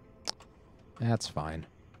 That's fine.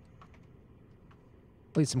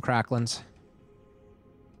 Eat some cracklins.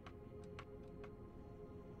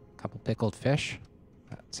 Couple pickled fish.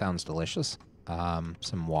 That sounds delicious.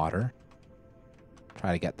 Some water.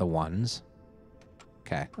 Try to get the ones.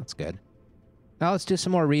 Okay, that's good. Now let's do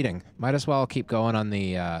some more reading. Might as well keep going on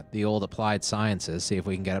the old applied sciences, see if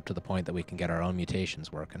we can get up to the point that we can get our own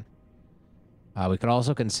mutations working. We could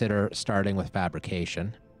also consider starting with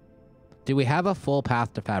fabrication. Do we have a full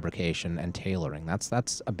path to fabrication and tailoring?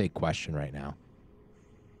 That's a big question right now.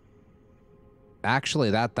 Actually,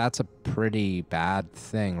 that's a pretty bad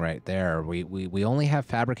thing right there. We only have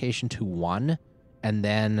fabrication to 1, and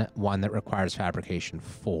then one that requires fabrication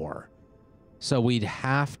 4. So we'd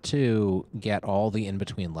have to get all the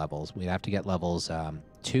in-between levels. We'd have to get levels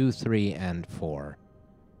 2, 3, and 4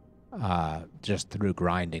 just through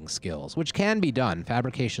grinding skills, which can be done.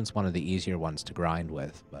 Fabrication's one of the easier ones to grind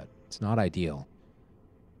with, but it's not ideal.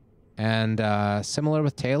 And similar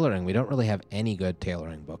with tailoring, we don't really have any good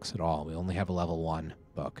tailoring books at all. We only have a level 1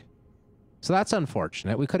 book. So that's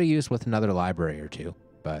unfortunate. We could have used with another library or two,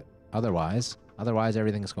 but otherwise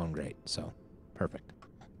everything's going great. So perfect.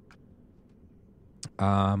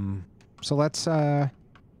 So let's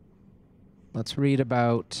read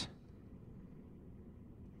about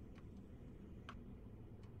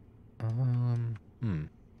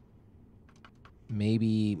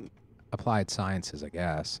maybe applied sciences, I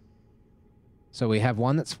guess. So we have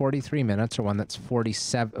one that's 43 minutes or one that's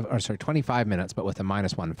 25 minutes, but with a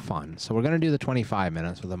 -1 fun. So we're going to do the 25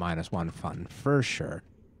 minutes with a -1 fun for sure.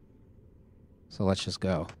 So let's just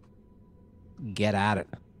go. Get at it.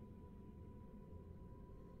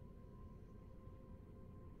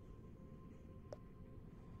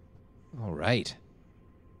 All right.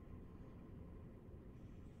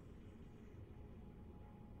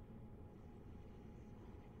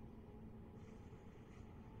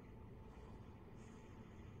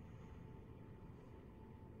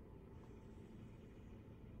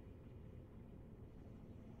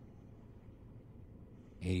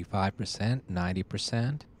 %,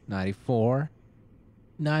 90%, 94,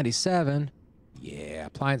 97. Yeah,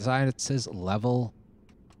 applied sciences level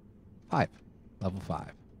 5. Level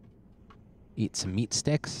 5. Eat some meat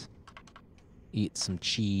sticks. Eat some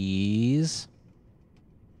cheese.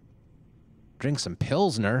 Drink some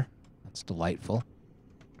Pilsner. That's delightful.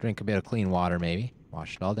 Drink a bit of clean water, maybe.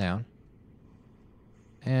 Wash it all down.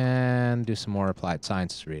 And do some more applied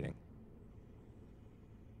sciences reading.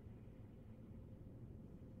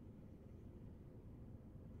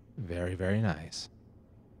 Very, very nice.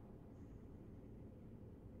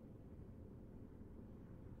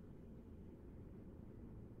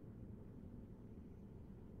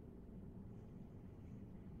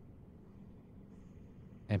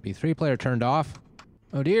 MP3 player turned off.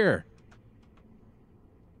 Oh dear.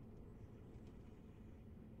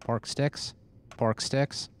 Pork sticks. Pork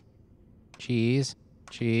sticks. Cheese.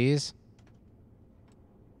 Cheese.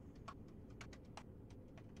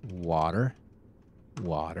 Water.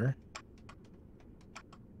 Water.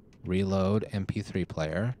 Reload MP3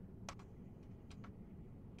 player.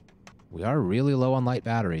 We are really low on light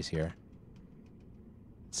batteries here.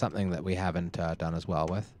 Something that we haven't done as well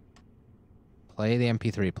with. Play the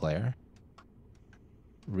MP3 player.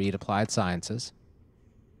 Read applied sciences.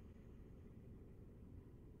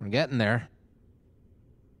 We're getting there.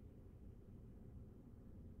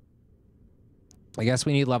 I guess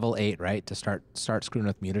we need level 8, right, to start screwing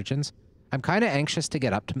with mutagens. I'm kind of anxious to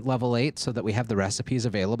get up to level 8 so that we have the recipes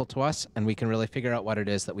available to us and we can really figure out what it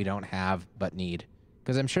is that we don't have but need.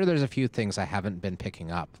 Because I'm sure there's a few things I haven't been picking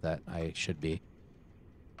up that I should be.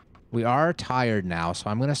 We are tired now, so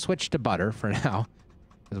I'm going to switch to butter for now.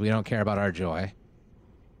 Because we don't care about our joy.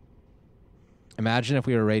 Imagine if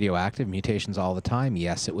we were radioactive, mutations all the time.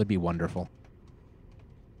 Yes, it would be wonderful.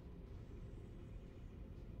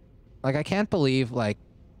 Like, I can't believe, like...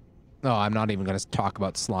 Oh, I'm not even going to talk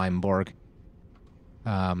about Slimeborg.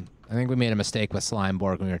 I think we made a mistake with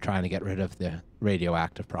Slimeborg when we were trying to get rid of the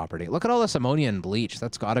radioactive property. Look at all this ammonia and bleach.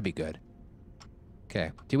 That's got to be good.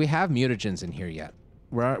 Okay. Do we have mutagens in here yet?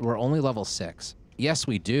 We're only level 6. Yes,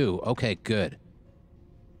 we do. Okay, good.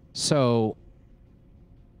 So...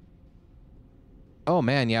 Oh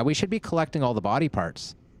man, yeah, we should be collecting all the body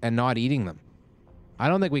parts and not eating them. I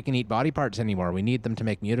don't think we can eat body parts anymore. We need them to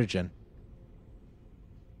make mutagen.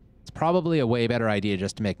 It's probably a way better idea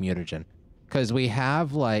just to make mutagen. Because we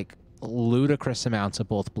have, like, ludicrous amounts of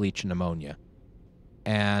both bleach and ammonia.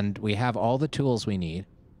 And we have all the tools we need.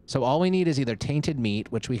 So all we need is either tainted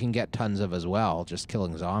meat, which we can get tons of as well, just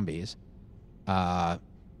killing zombies.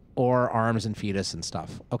 Or arms and fetus and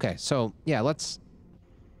stuff. Okay, so, yeah, let's...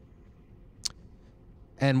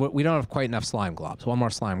 And we don't have quite enough slime globs. One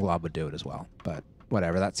more slime glob would do it as well. But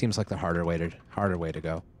whatever, that seems like the harder way to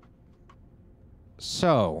go.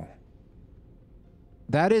 So...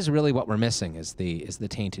 That is really what we're missing, is the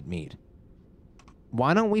tainted meat.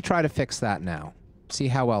 Why don't we try to fix that now? See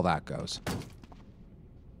how well that goes.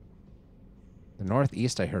 The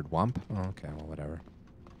northeast, I heard Wump. Oh, okay, well, whatever.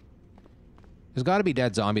 There's got to be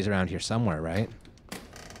dead zombies around here somewhere, right?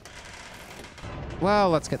 Well,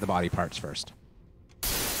 let's get the body parts first.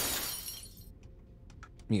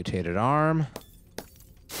 Mutated arm.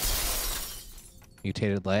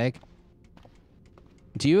 Mutated leg.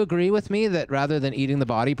 Do you agree with me that rather than eating the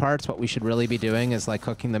body parts, what we should really be doing is like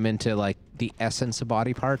cooking them into like the essence of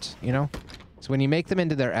body parts, you know? So when you make them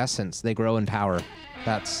into their essence, they grow in power.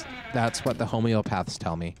 That's what the homeopaths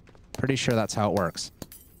tell me. Pretty sure that's how it works.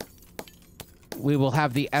 We will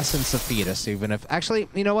have the essence of fetus, even if... Actually,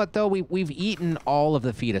 you know what, though? We've eaten all of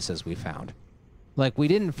the fetuses we found. Like, we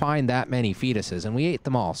didn't find that many fetuses, and we ate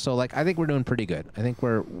them all. So, like, I think we're doing pretty good. I think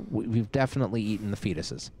we've definitely eaten the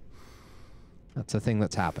fetuses. That's the thing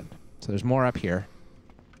that's happened. So there's more up here.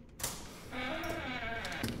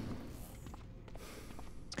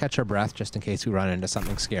 Let's catch our breath just in case we run into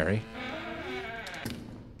something scary.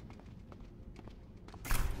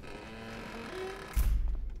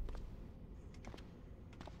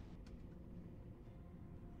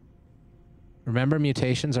 Remember,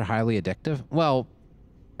 mutations are highly addictive? Well,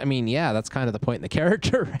 I mean, yeah, that's kind of the point in the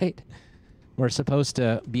character, right? We're supposed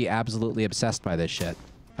to be absolutely obsessed by this shit.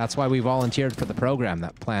 That's why we volunteered for the program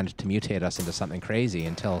that planned to mutate us into something crazy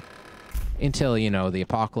until you know, the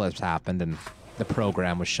apocalypse happened and the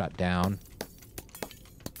program was shut down.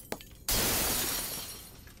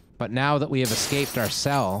 But now that we have escaped our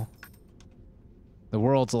cell, the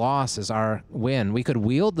world's loss is our win. We could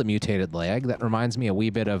wield the mutated leg. That reminds me a wee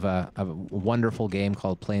bit of a wonderful game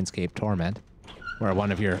called Planescape Torment, where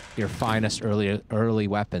one of your finest early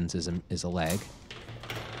weapons is a leg.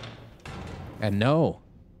 And no,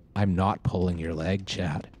 I'm not pulling your leg,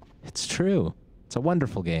 Chad. It's true. It's a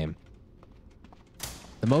wonderful game.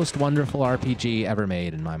 The most wonderful RPG ever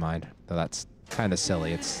made, in my mind. Though that's kind of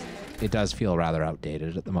silly. It does feel rather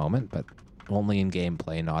outdated at the moment, but only in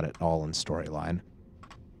gameplay, not at all in storyline.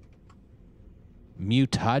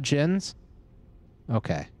 Mutagens?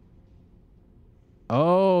 Okay.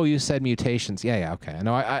 Oh, you said mutations. Yeah, okay.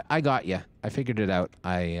 No, I got you. I figured it out.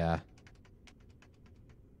 I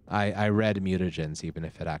read mutagens, even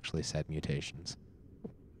if it actually said mutations.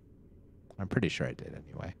 I'm pretty sure I did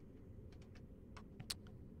anyway.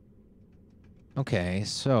 Okay,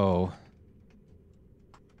 so...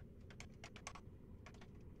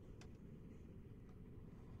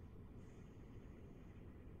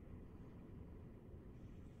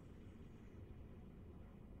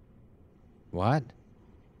 What?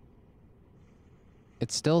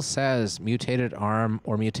 It still says mutated arm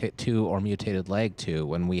or mutate 2 or mutated leg 2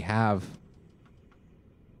 when we have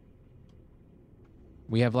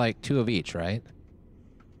like 2 of each, right?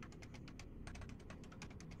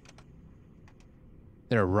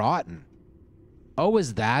 They're rotten. Oh,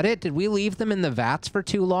 is that it? Did we leave them in the vats for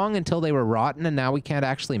too long until they were rotten and now we can't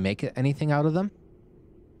actually make anything out of them?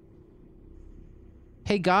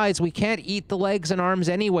 Hey guys, we can't eat the legs and arms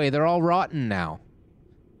anyway. They're all rotten now.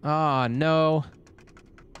 Ah, no.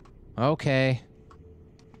 Okay.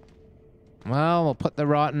 Well, we'll put the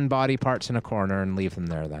rotten body parts in a corner and leave them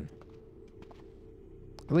there then.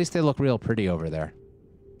 At least they look real pretty over there.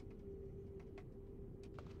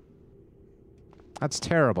 That's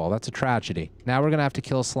terrible. That's a tragedy. Now we're gonna have to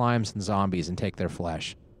kill slimes and zombies and take their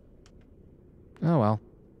flesh. Oh well.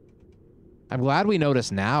 I'm glad we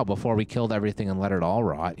noticed now before we killed everything and let it all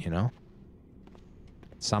rot, you know?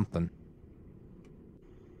 Something.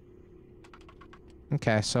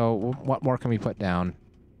 Okay, so what more can we put down?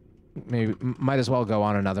 Maybe might as well go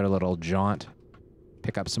on another little jaunt.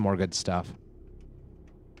 Pick up some more good stuff.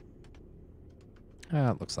 Oh,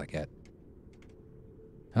 it looks like it.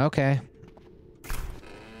 Okay.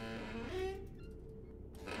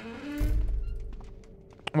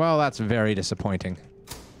 Well, that's very disappointing.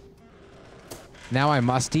 Now I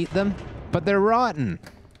must eat them, but they're rotten.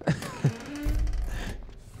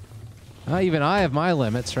 Even I have my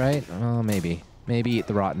limits, right? Well, maybe. Maybe eat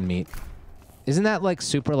the rotten meat. Isn't that, like,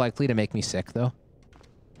 super likely to make me sick, though?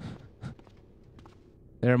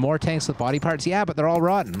 There are more tanks with body parts? Yeah, but they're all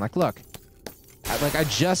rotten. Like, look. I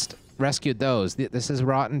just rescued those. This is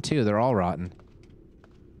rotten, too. They're all rotten.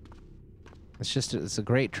 It's a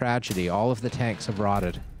great tragedy. All of the tanks have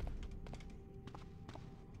rotted.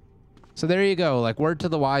 So there you go. Like, word to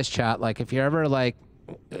the wise, chat. Like, if you're ever, like,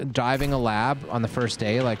 diving a lab on the first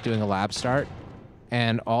day, like doing a lab start,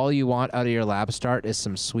 and all you want out of your lab start is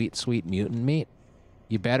some sweet, sweet mutant meat,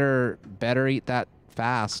 you better eat that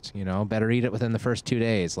fast, you know? Better eat it within the first 2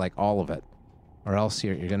 days, like all of it. Or else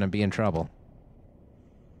you're going to be in trouble.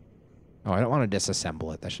 Oh, I don't want to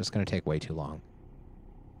disassemble it. That's just going to take way too long.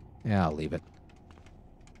 Yeah, I'll leave it.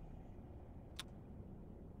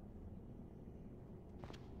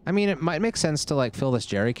 I mean, it might make sense to, like, fill this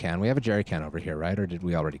jerry can. We have a jerry can over here, right? Or did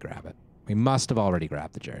we already grab it? We must have already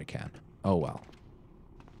grabbed the jerry can. Oh, well.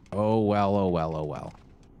 Oh, well, oh, well, oh, well.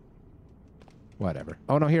 Whatever.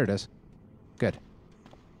 Oh, no, here it is. Good.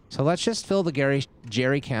 So let's just fill the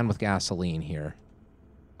jerry can with gasoline here.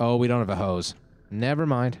 Oh, we don't have a hose. Never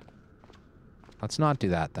mind. Let's not do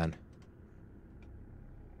that, then.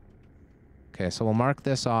 Okay, so we'll mark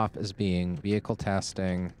this off as being vehicle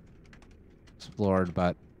testing, explored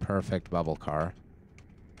but perfect bubble car.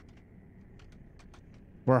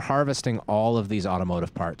 We're harvesting all of these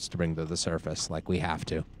automotive parts to bring to the surface, like we have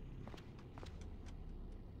to.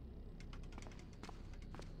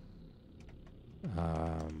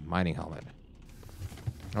 Mining helmet.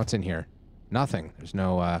 What's in here? Nothing. There's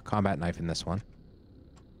no combat knife in this one.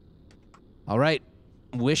 All right.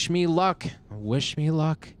 Wish me luck. Wish me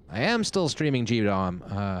luck. I am still streaming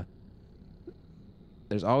GDOM.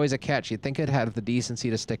 There's always a catch. You'd think it'd have the decency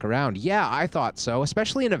to stick around. Yeah, I thought so,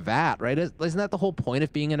 especially in a vat, right? Isn't that the whole point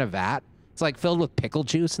of being in a vat? It's like filled with pickle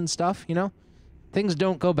juice and stuff, you know? Things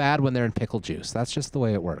don't go bad when they're in pickle juice. That's just the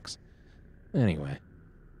way it works. Anyway.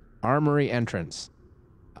 Armory entrance.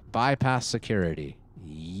 Bypass security.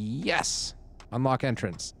 Yes! Unlock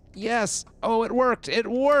entrance. Yes! Oh, it worked! It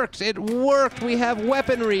worked! It worked! We have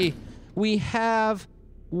weaponry! We have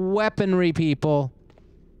weaponry, people.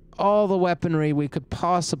 All the weaponry we could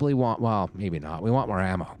possibly want. Well, maybe not. We want more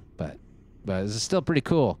ammo, but this is still pretty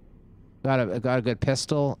cool. Got a good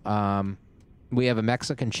pistol. We have a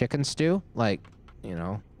Mexican chicken stew. Like, you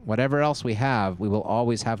know, whatever else we have, we will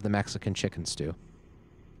always have the Mexican chicken stew.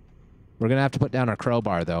 We're gonna have to put down our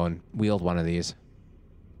crowbar though and wield one of these.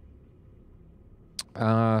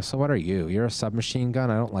 So what are you? You're a submachine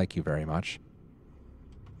gun? I don't like you very much.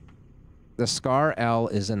 The Scar L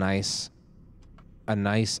is a nice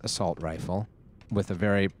assault rifle with a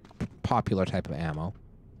very popular type of ammo.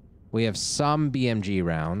 We have some BMG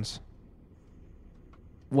rounds.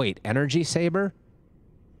 Wait, energy saber?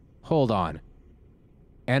 Hold on.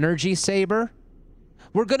 Energy saber?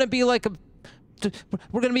 We're gonna be like a...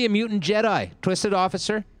 We're gonna be a mutant Jedi. Twisted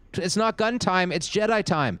officer. It's not gun time, it's Jedi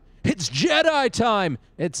time. It's Jedi time!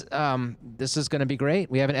 It's, this is gonna be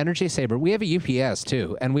great. We have an energy saber. We have a UPS,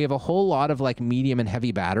 too. And we have a whole lot of, like, medium and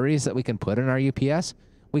heavy batteries that we can put in our UPS.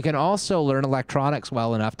 We can also learn electronics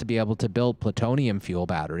well enough to be able to build plutonium fuel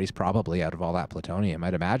batteries, probably, out of all that plutonium.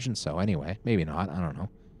 I'd imagine so, anyway. Maybe not. I don't know.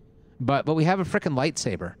 But we have a frickin'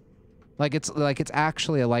 lightsaber. Like, it's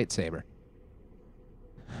actually a lightsaber.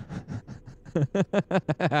 Look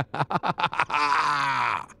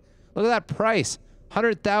at that price.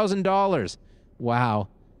 $100,000. Wow.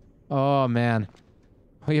 Oh man.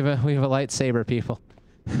 We have a lightsaber, people.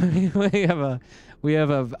 we have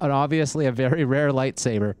an obviously a very rare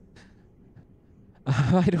lightsaber.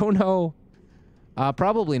 I don't know.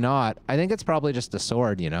 Probably not. I think it's probably just a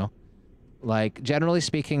sword, you know. Like, generally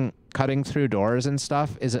speaking, cutting through doors and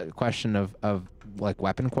stuff is a question of like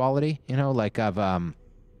weapon quality, you know, like of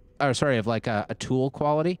like a tool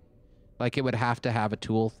quality. Like it would have to have a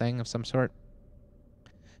tool thing of some sort.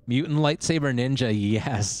 Mutant lightsaber ninja,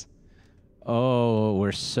 yes. Oh,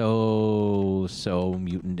 we're so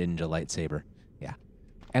mutant ninja lightsaber. Yeah.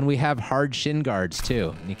 And we have hard shin guards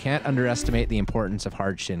too. And you can't underestimate the importance of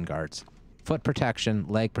hard shin guards. Foot protection,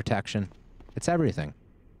 leg protection. It's everything.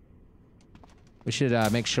 We should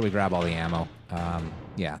make sure we grab all the ammo.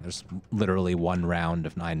 Yeah, there's literally 1 round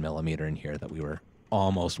of 9mm in here that we were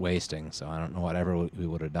almost wasting, so I don't know whatever we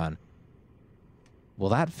would have done. Will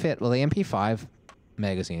that fit? Well, the MP5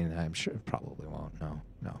 magazine, I'm sure it probably won't. No.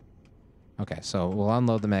 Okay, so we'll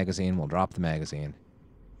unload the magazine. We'll drop the magazine.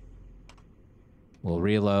 We'll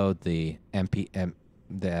reload the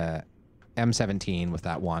M17 with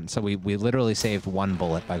that one. So we literally saved 1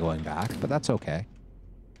 bullet by going back, but that's okay.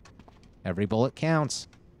 Every bullet counts.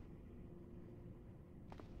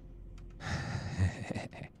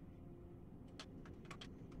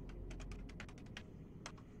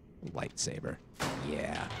 Lightsaber.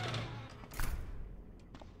 Yeah.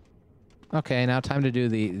 Okay, now time to do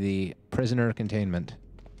the prisoner containment.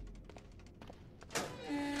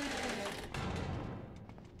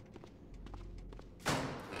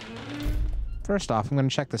 First off, I'm going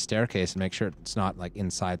to check the staircase and make sure it's not, like,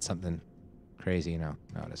 inside something crazy. No,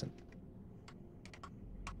 it isn't.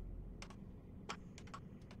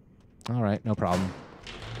 All right, no problem.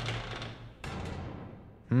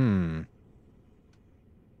 I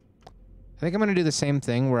think I'm going to do the same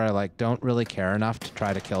thing where I, like, don't really care enough to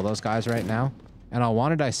try to kill those guys right now. And I'll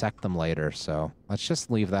want to dissect them later, so let's just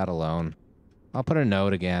leave that alone. I'll put a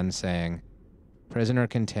note again saying, prisoner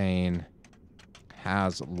contain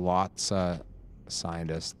has lots of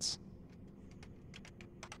scientists.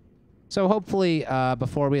 So hopefully,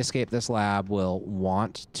 before we escape this lab, we'll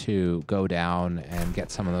want to go down and get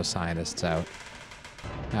some of those scientists out.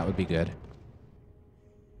 That would be good.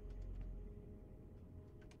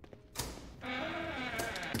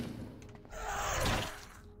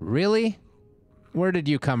 Really? Where did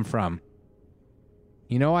you come from?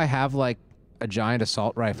 You know I have, like, a giant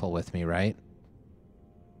assault rifle with me, right?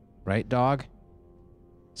 Right, dog?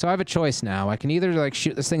 So I have a choice now. I can either, like,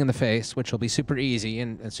 shoot this thing in the face, which will be super easy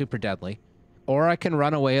and super deadly, or I can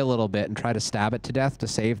run away a little bit and try to stab it to death to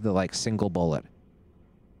save the, like, single bullet.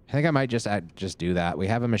 I think I might just do that. We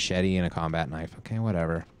have a machete and a combat knife. Okay,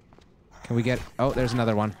 whatever. Can we get... Oh, there's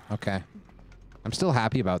another one. Okay. I'm still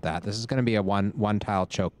happy about that. This is going to be a one-tile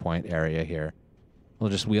choke point area here. We'll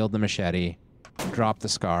just wield the machete, drop the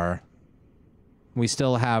scar. We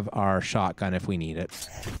still have our shotgun if we need it.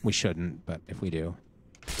 We shouldn't, but if we do.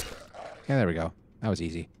 Yeah, there we go. That was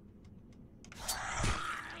easy.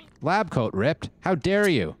 Lab coat ripped. How dare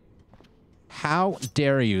you? How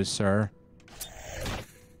dare you, sir?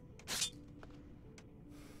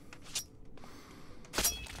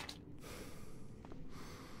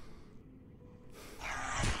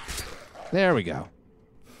 There we go.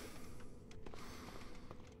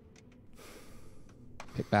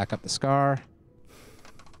 Pick back up the scar.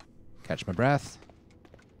 Catch my breath.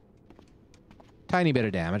 Tiny bit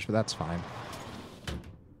of damage, but that's fine.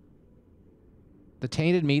 The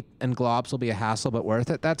tainted meat and globs will be a hassle, but worth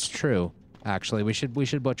it. That's true, actually. We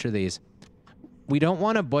should butcher these. We don't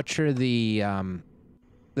want to butcher the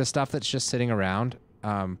stuff that's just sitting around.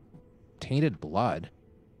 Tainted blood.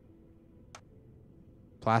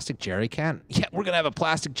 Plastic jerry can? Yeah, we're gonna have a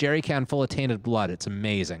plastic jerry can full of tainted blood. It's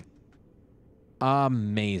amazing.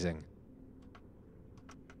 Amazing.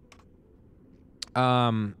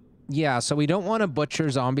 Yeah, so we don't want to butcher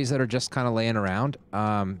zombies that are just kind of laying around,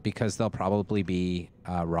 because they'll probably be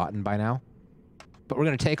rotten by now. But we're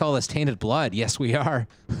gonna take all this tainted blood. Yes, we are.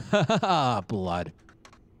 Blood.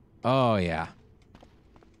 Oh, yeah.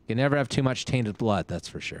 You never have too much tainted blood, that's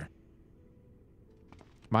for sure.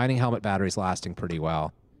 Mining helmet battery's lasting pretty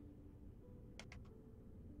well.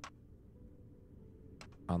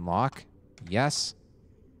 Unlock. Yes.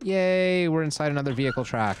 Yay, we're inside another vehicle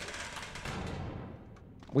track.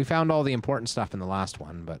 We found all the important stuff in the last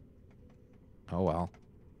one, but... oh well.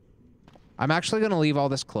 I'm actually going to leave all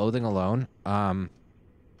this clothing alone. I'm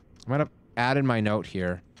going to add in my note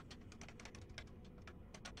here.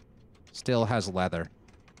 Still has leather.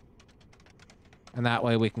 And that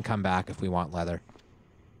way we can come back if we want leather.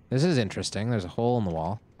 This is interesting. There's a hole in the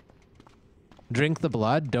wall. Drink the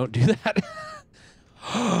blood? Don't do that.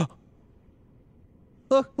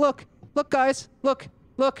 Look, look, look, guys. Look,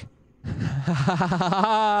 look.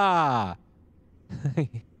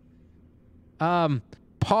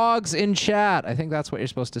 Pogs in chat. I think that's what you're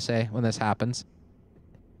supposed to say when this happens.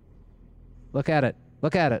 Look at it.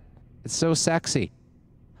 Look at it. It's so sexy.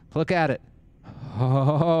 Look at it.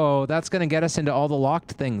 Oh, that's going to get us into all the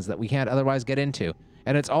locked things that we can't otherwise get into.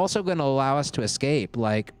 And it's also going to allow us to escape.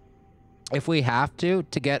 Like, if we have to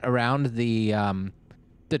get around the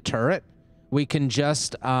turret, we can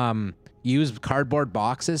just use cardboard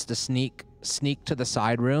boxes to sneak to the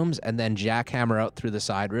side rooms and then jackhammer out through the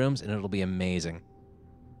side rooms, and it'll be amazing.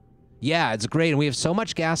 Yeah, it's great, and we have so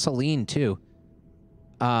much gasoline too.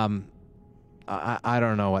 I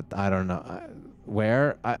don't know what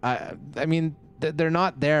where I mean they're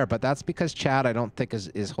not there, but that's because chat I don't think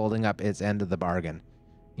is holding up its end of the bargain.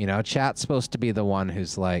 You know, chat's supposed to be the one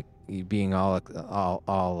who's like being all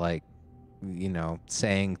like, you know,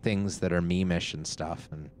 saying things that are meme-ish and stuff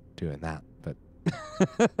and doing that, but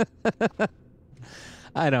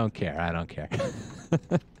I don't care. I don't care.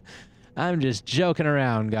 I'm just joking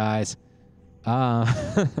around, guys.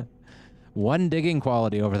 One digging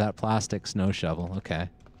quality over that plastic snow shovel. Okay.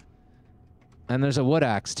 And there's a wood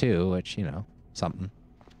axe too, which, you know, something.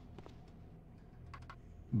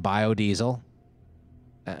 Biodiesel.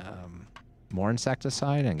 More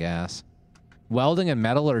insecticide, I guess. Welding and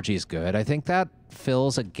metallurgy is good. I think that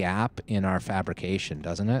fills a gap in our fabrication,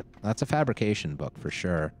 doesn't it? That's a fabrication book for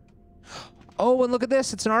sure. Oh, and look at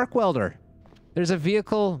this. It's an arc welder. There's a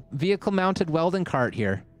vehicle-mounted welding cart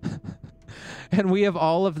here. And we have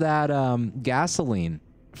all of that gasoline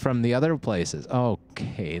from the other places.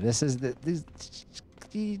 Okay, this is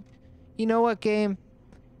you know what, game?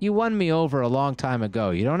 You won me over a long time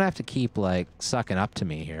ago. You don't have to keep, like, sucking up to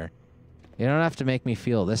me here. You don't have to make me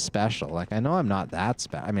feel this special. Like, I know I'm not that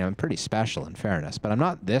special. I mean, I'm pretty special in fairness, but I'm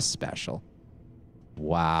not this special.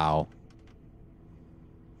 Wow.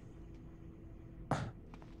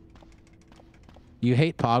 You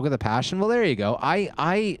hate Pog with a passion? Well, there you go.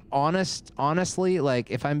 Honestly,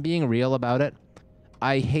 like, if I'm being real about it,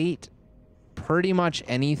 I hate pretty much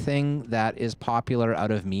anything that is popular out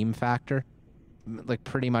of meme factor. Like,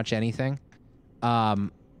 pretty much anything.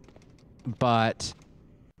 But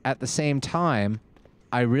at the same time,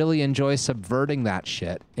 I really enjoy subverting that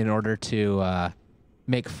shit in order to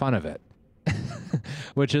make fun of it.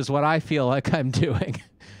 Which is what I feel like I'm doing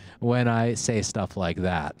when I say stuff like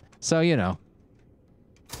that. So, you know.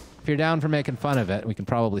 If you're down for making fun of it, we can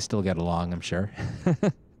probably still get along, I'm sure.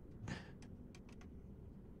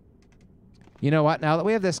 You know what? Now that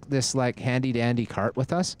we have this like handy-dandy cart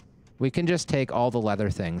with us, we can just take all the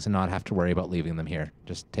leather things and not have to worry about leaving them here.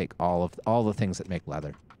 Just take all the things that make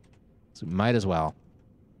leather. So we might as well.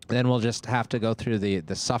 Then we'll just have to go through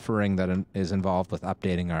the suffering that is involved with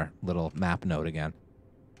updating our little map node again.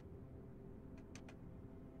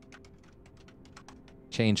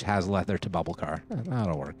 Change has leather to bubble car.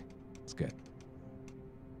 That'll work. It's good.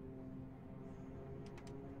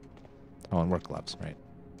 Oh, and work gloves, right.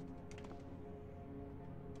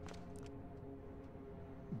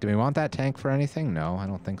 Do we want that tank for anything? No, I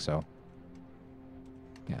don't think so.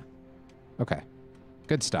 Yeah. Okay.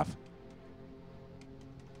 Good stuff.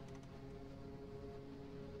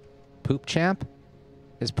 Poop Champ?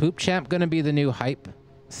 Is Poop Champ gonna be the new hype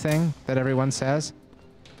thing that everyone says?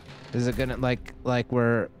 Is it gonna like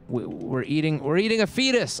we're eating a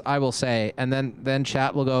fetus, I will say, and then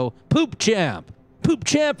chat will go Poop Champ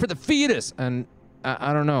for the fetus, and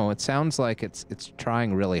I don't know. It sounds like it's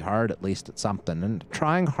trying really hard, at least at something, and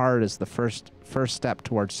trying hard is the first step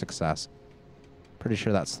towards success. Pretty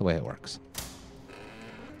sure that's the way it works.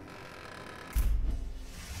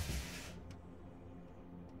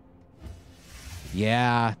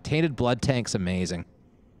 Yeah, Tainted Blood tank's amazing.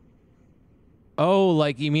 Oh,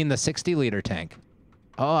 like you mean the 60-liter tank?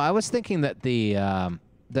 Oh, I was thinking that the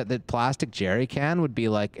plastic jerry can would be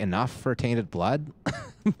like enough for Tainted Blood,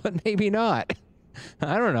 but maybe not.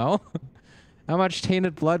 I don't know. How much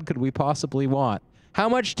Tainted Blood could we possibly want? How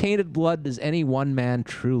much Tainted Blood does any one man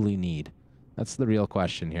truly need? That's the real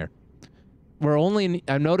question here.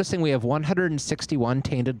 I'm noticing we have 161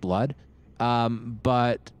 Tainted Blood,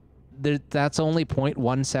 but that's only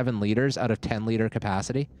 0.17 liters out of 10-liter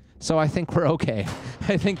capacity. So I think we're okay.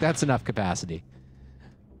 I think that's enough capacity.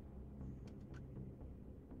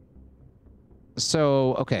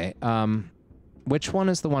 So, okay. Which one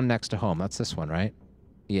is the one next to home? That's this one, right?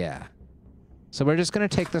 Yeah. So we're just going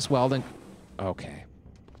to take this welding... Okay.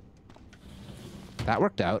 That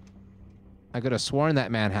worked out. I could have sworn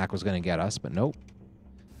that manhack was going to get us, but nope.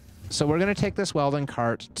 So we're going to take this welding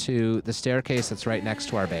cart to the staircase that's right next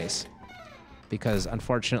to our base. Because,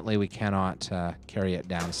 unfortunately, we cannot carry it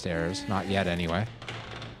downstairs. Not yet, anyway.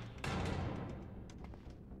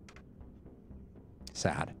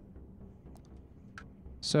 Sad.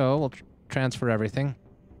 So, we'll transfer everything.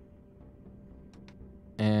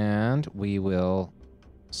 And we will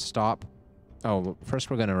stop. Oh, first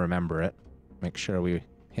we're going to remember it. Make sure we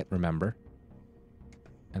hit remember.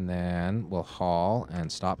 And then we'll haul and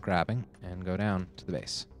stop grabbing and go down to the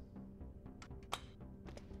base.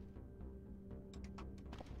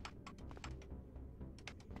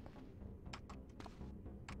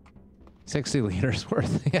 $60 liters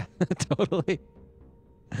worth. Yeah, totally.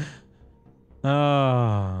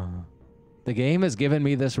 Oh. The game has given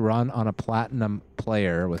me this run on a platinum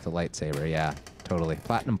player with a lightsaber. Yeah, totally.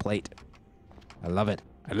 Platinum plate. I love it.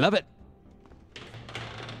 I love it.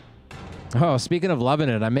 Oh, speaking of loving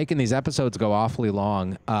it, I'm making these episodes go awfully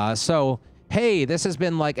long. So, hey, this has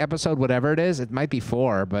been like episode whatever it is. It might be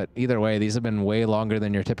 4, but either way, these have been way longer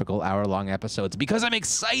than your typical hour-long episodes because I'm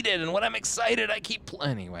excited, and when I'm excited, I keep...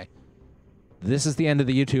 Anyway. This is the end of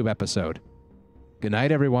the YouTube episode. Good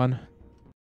night, everyone.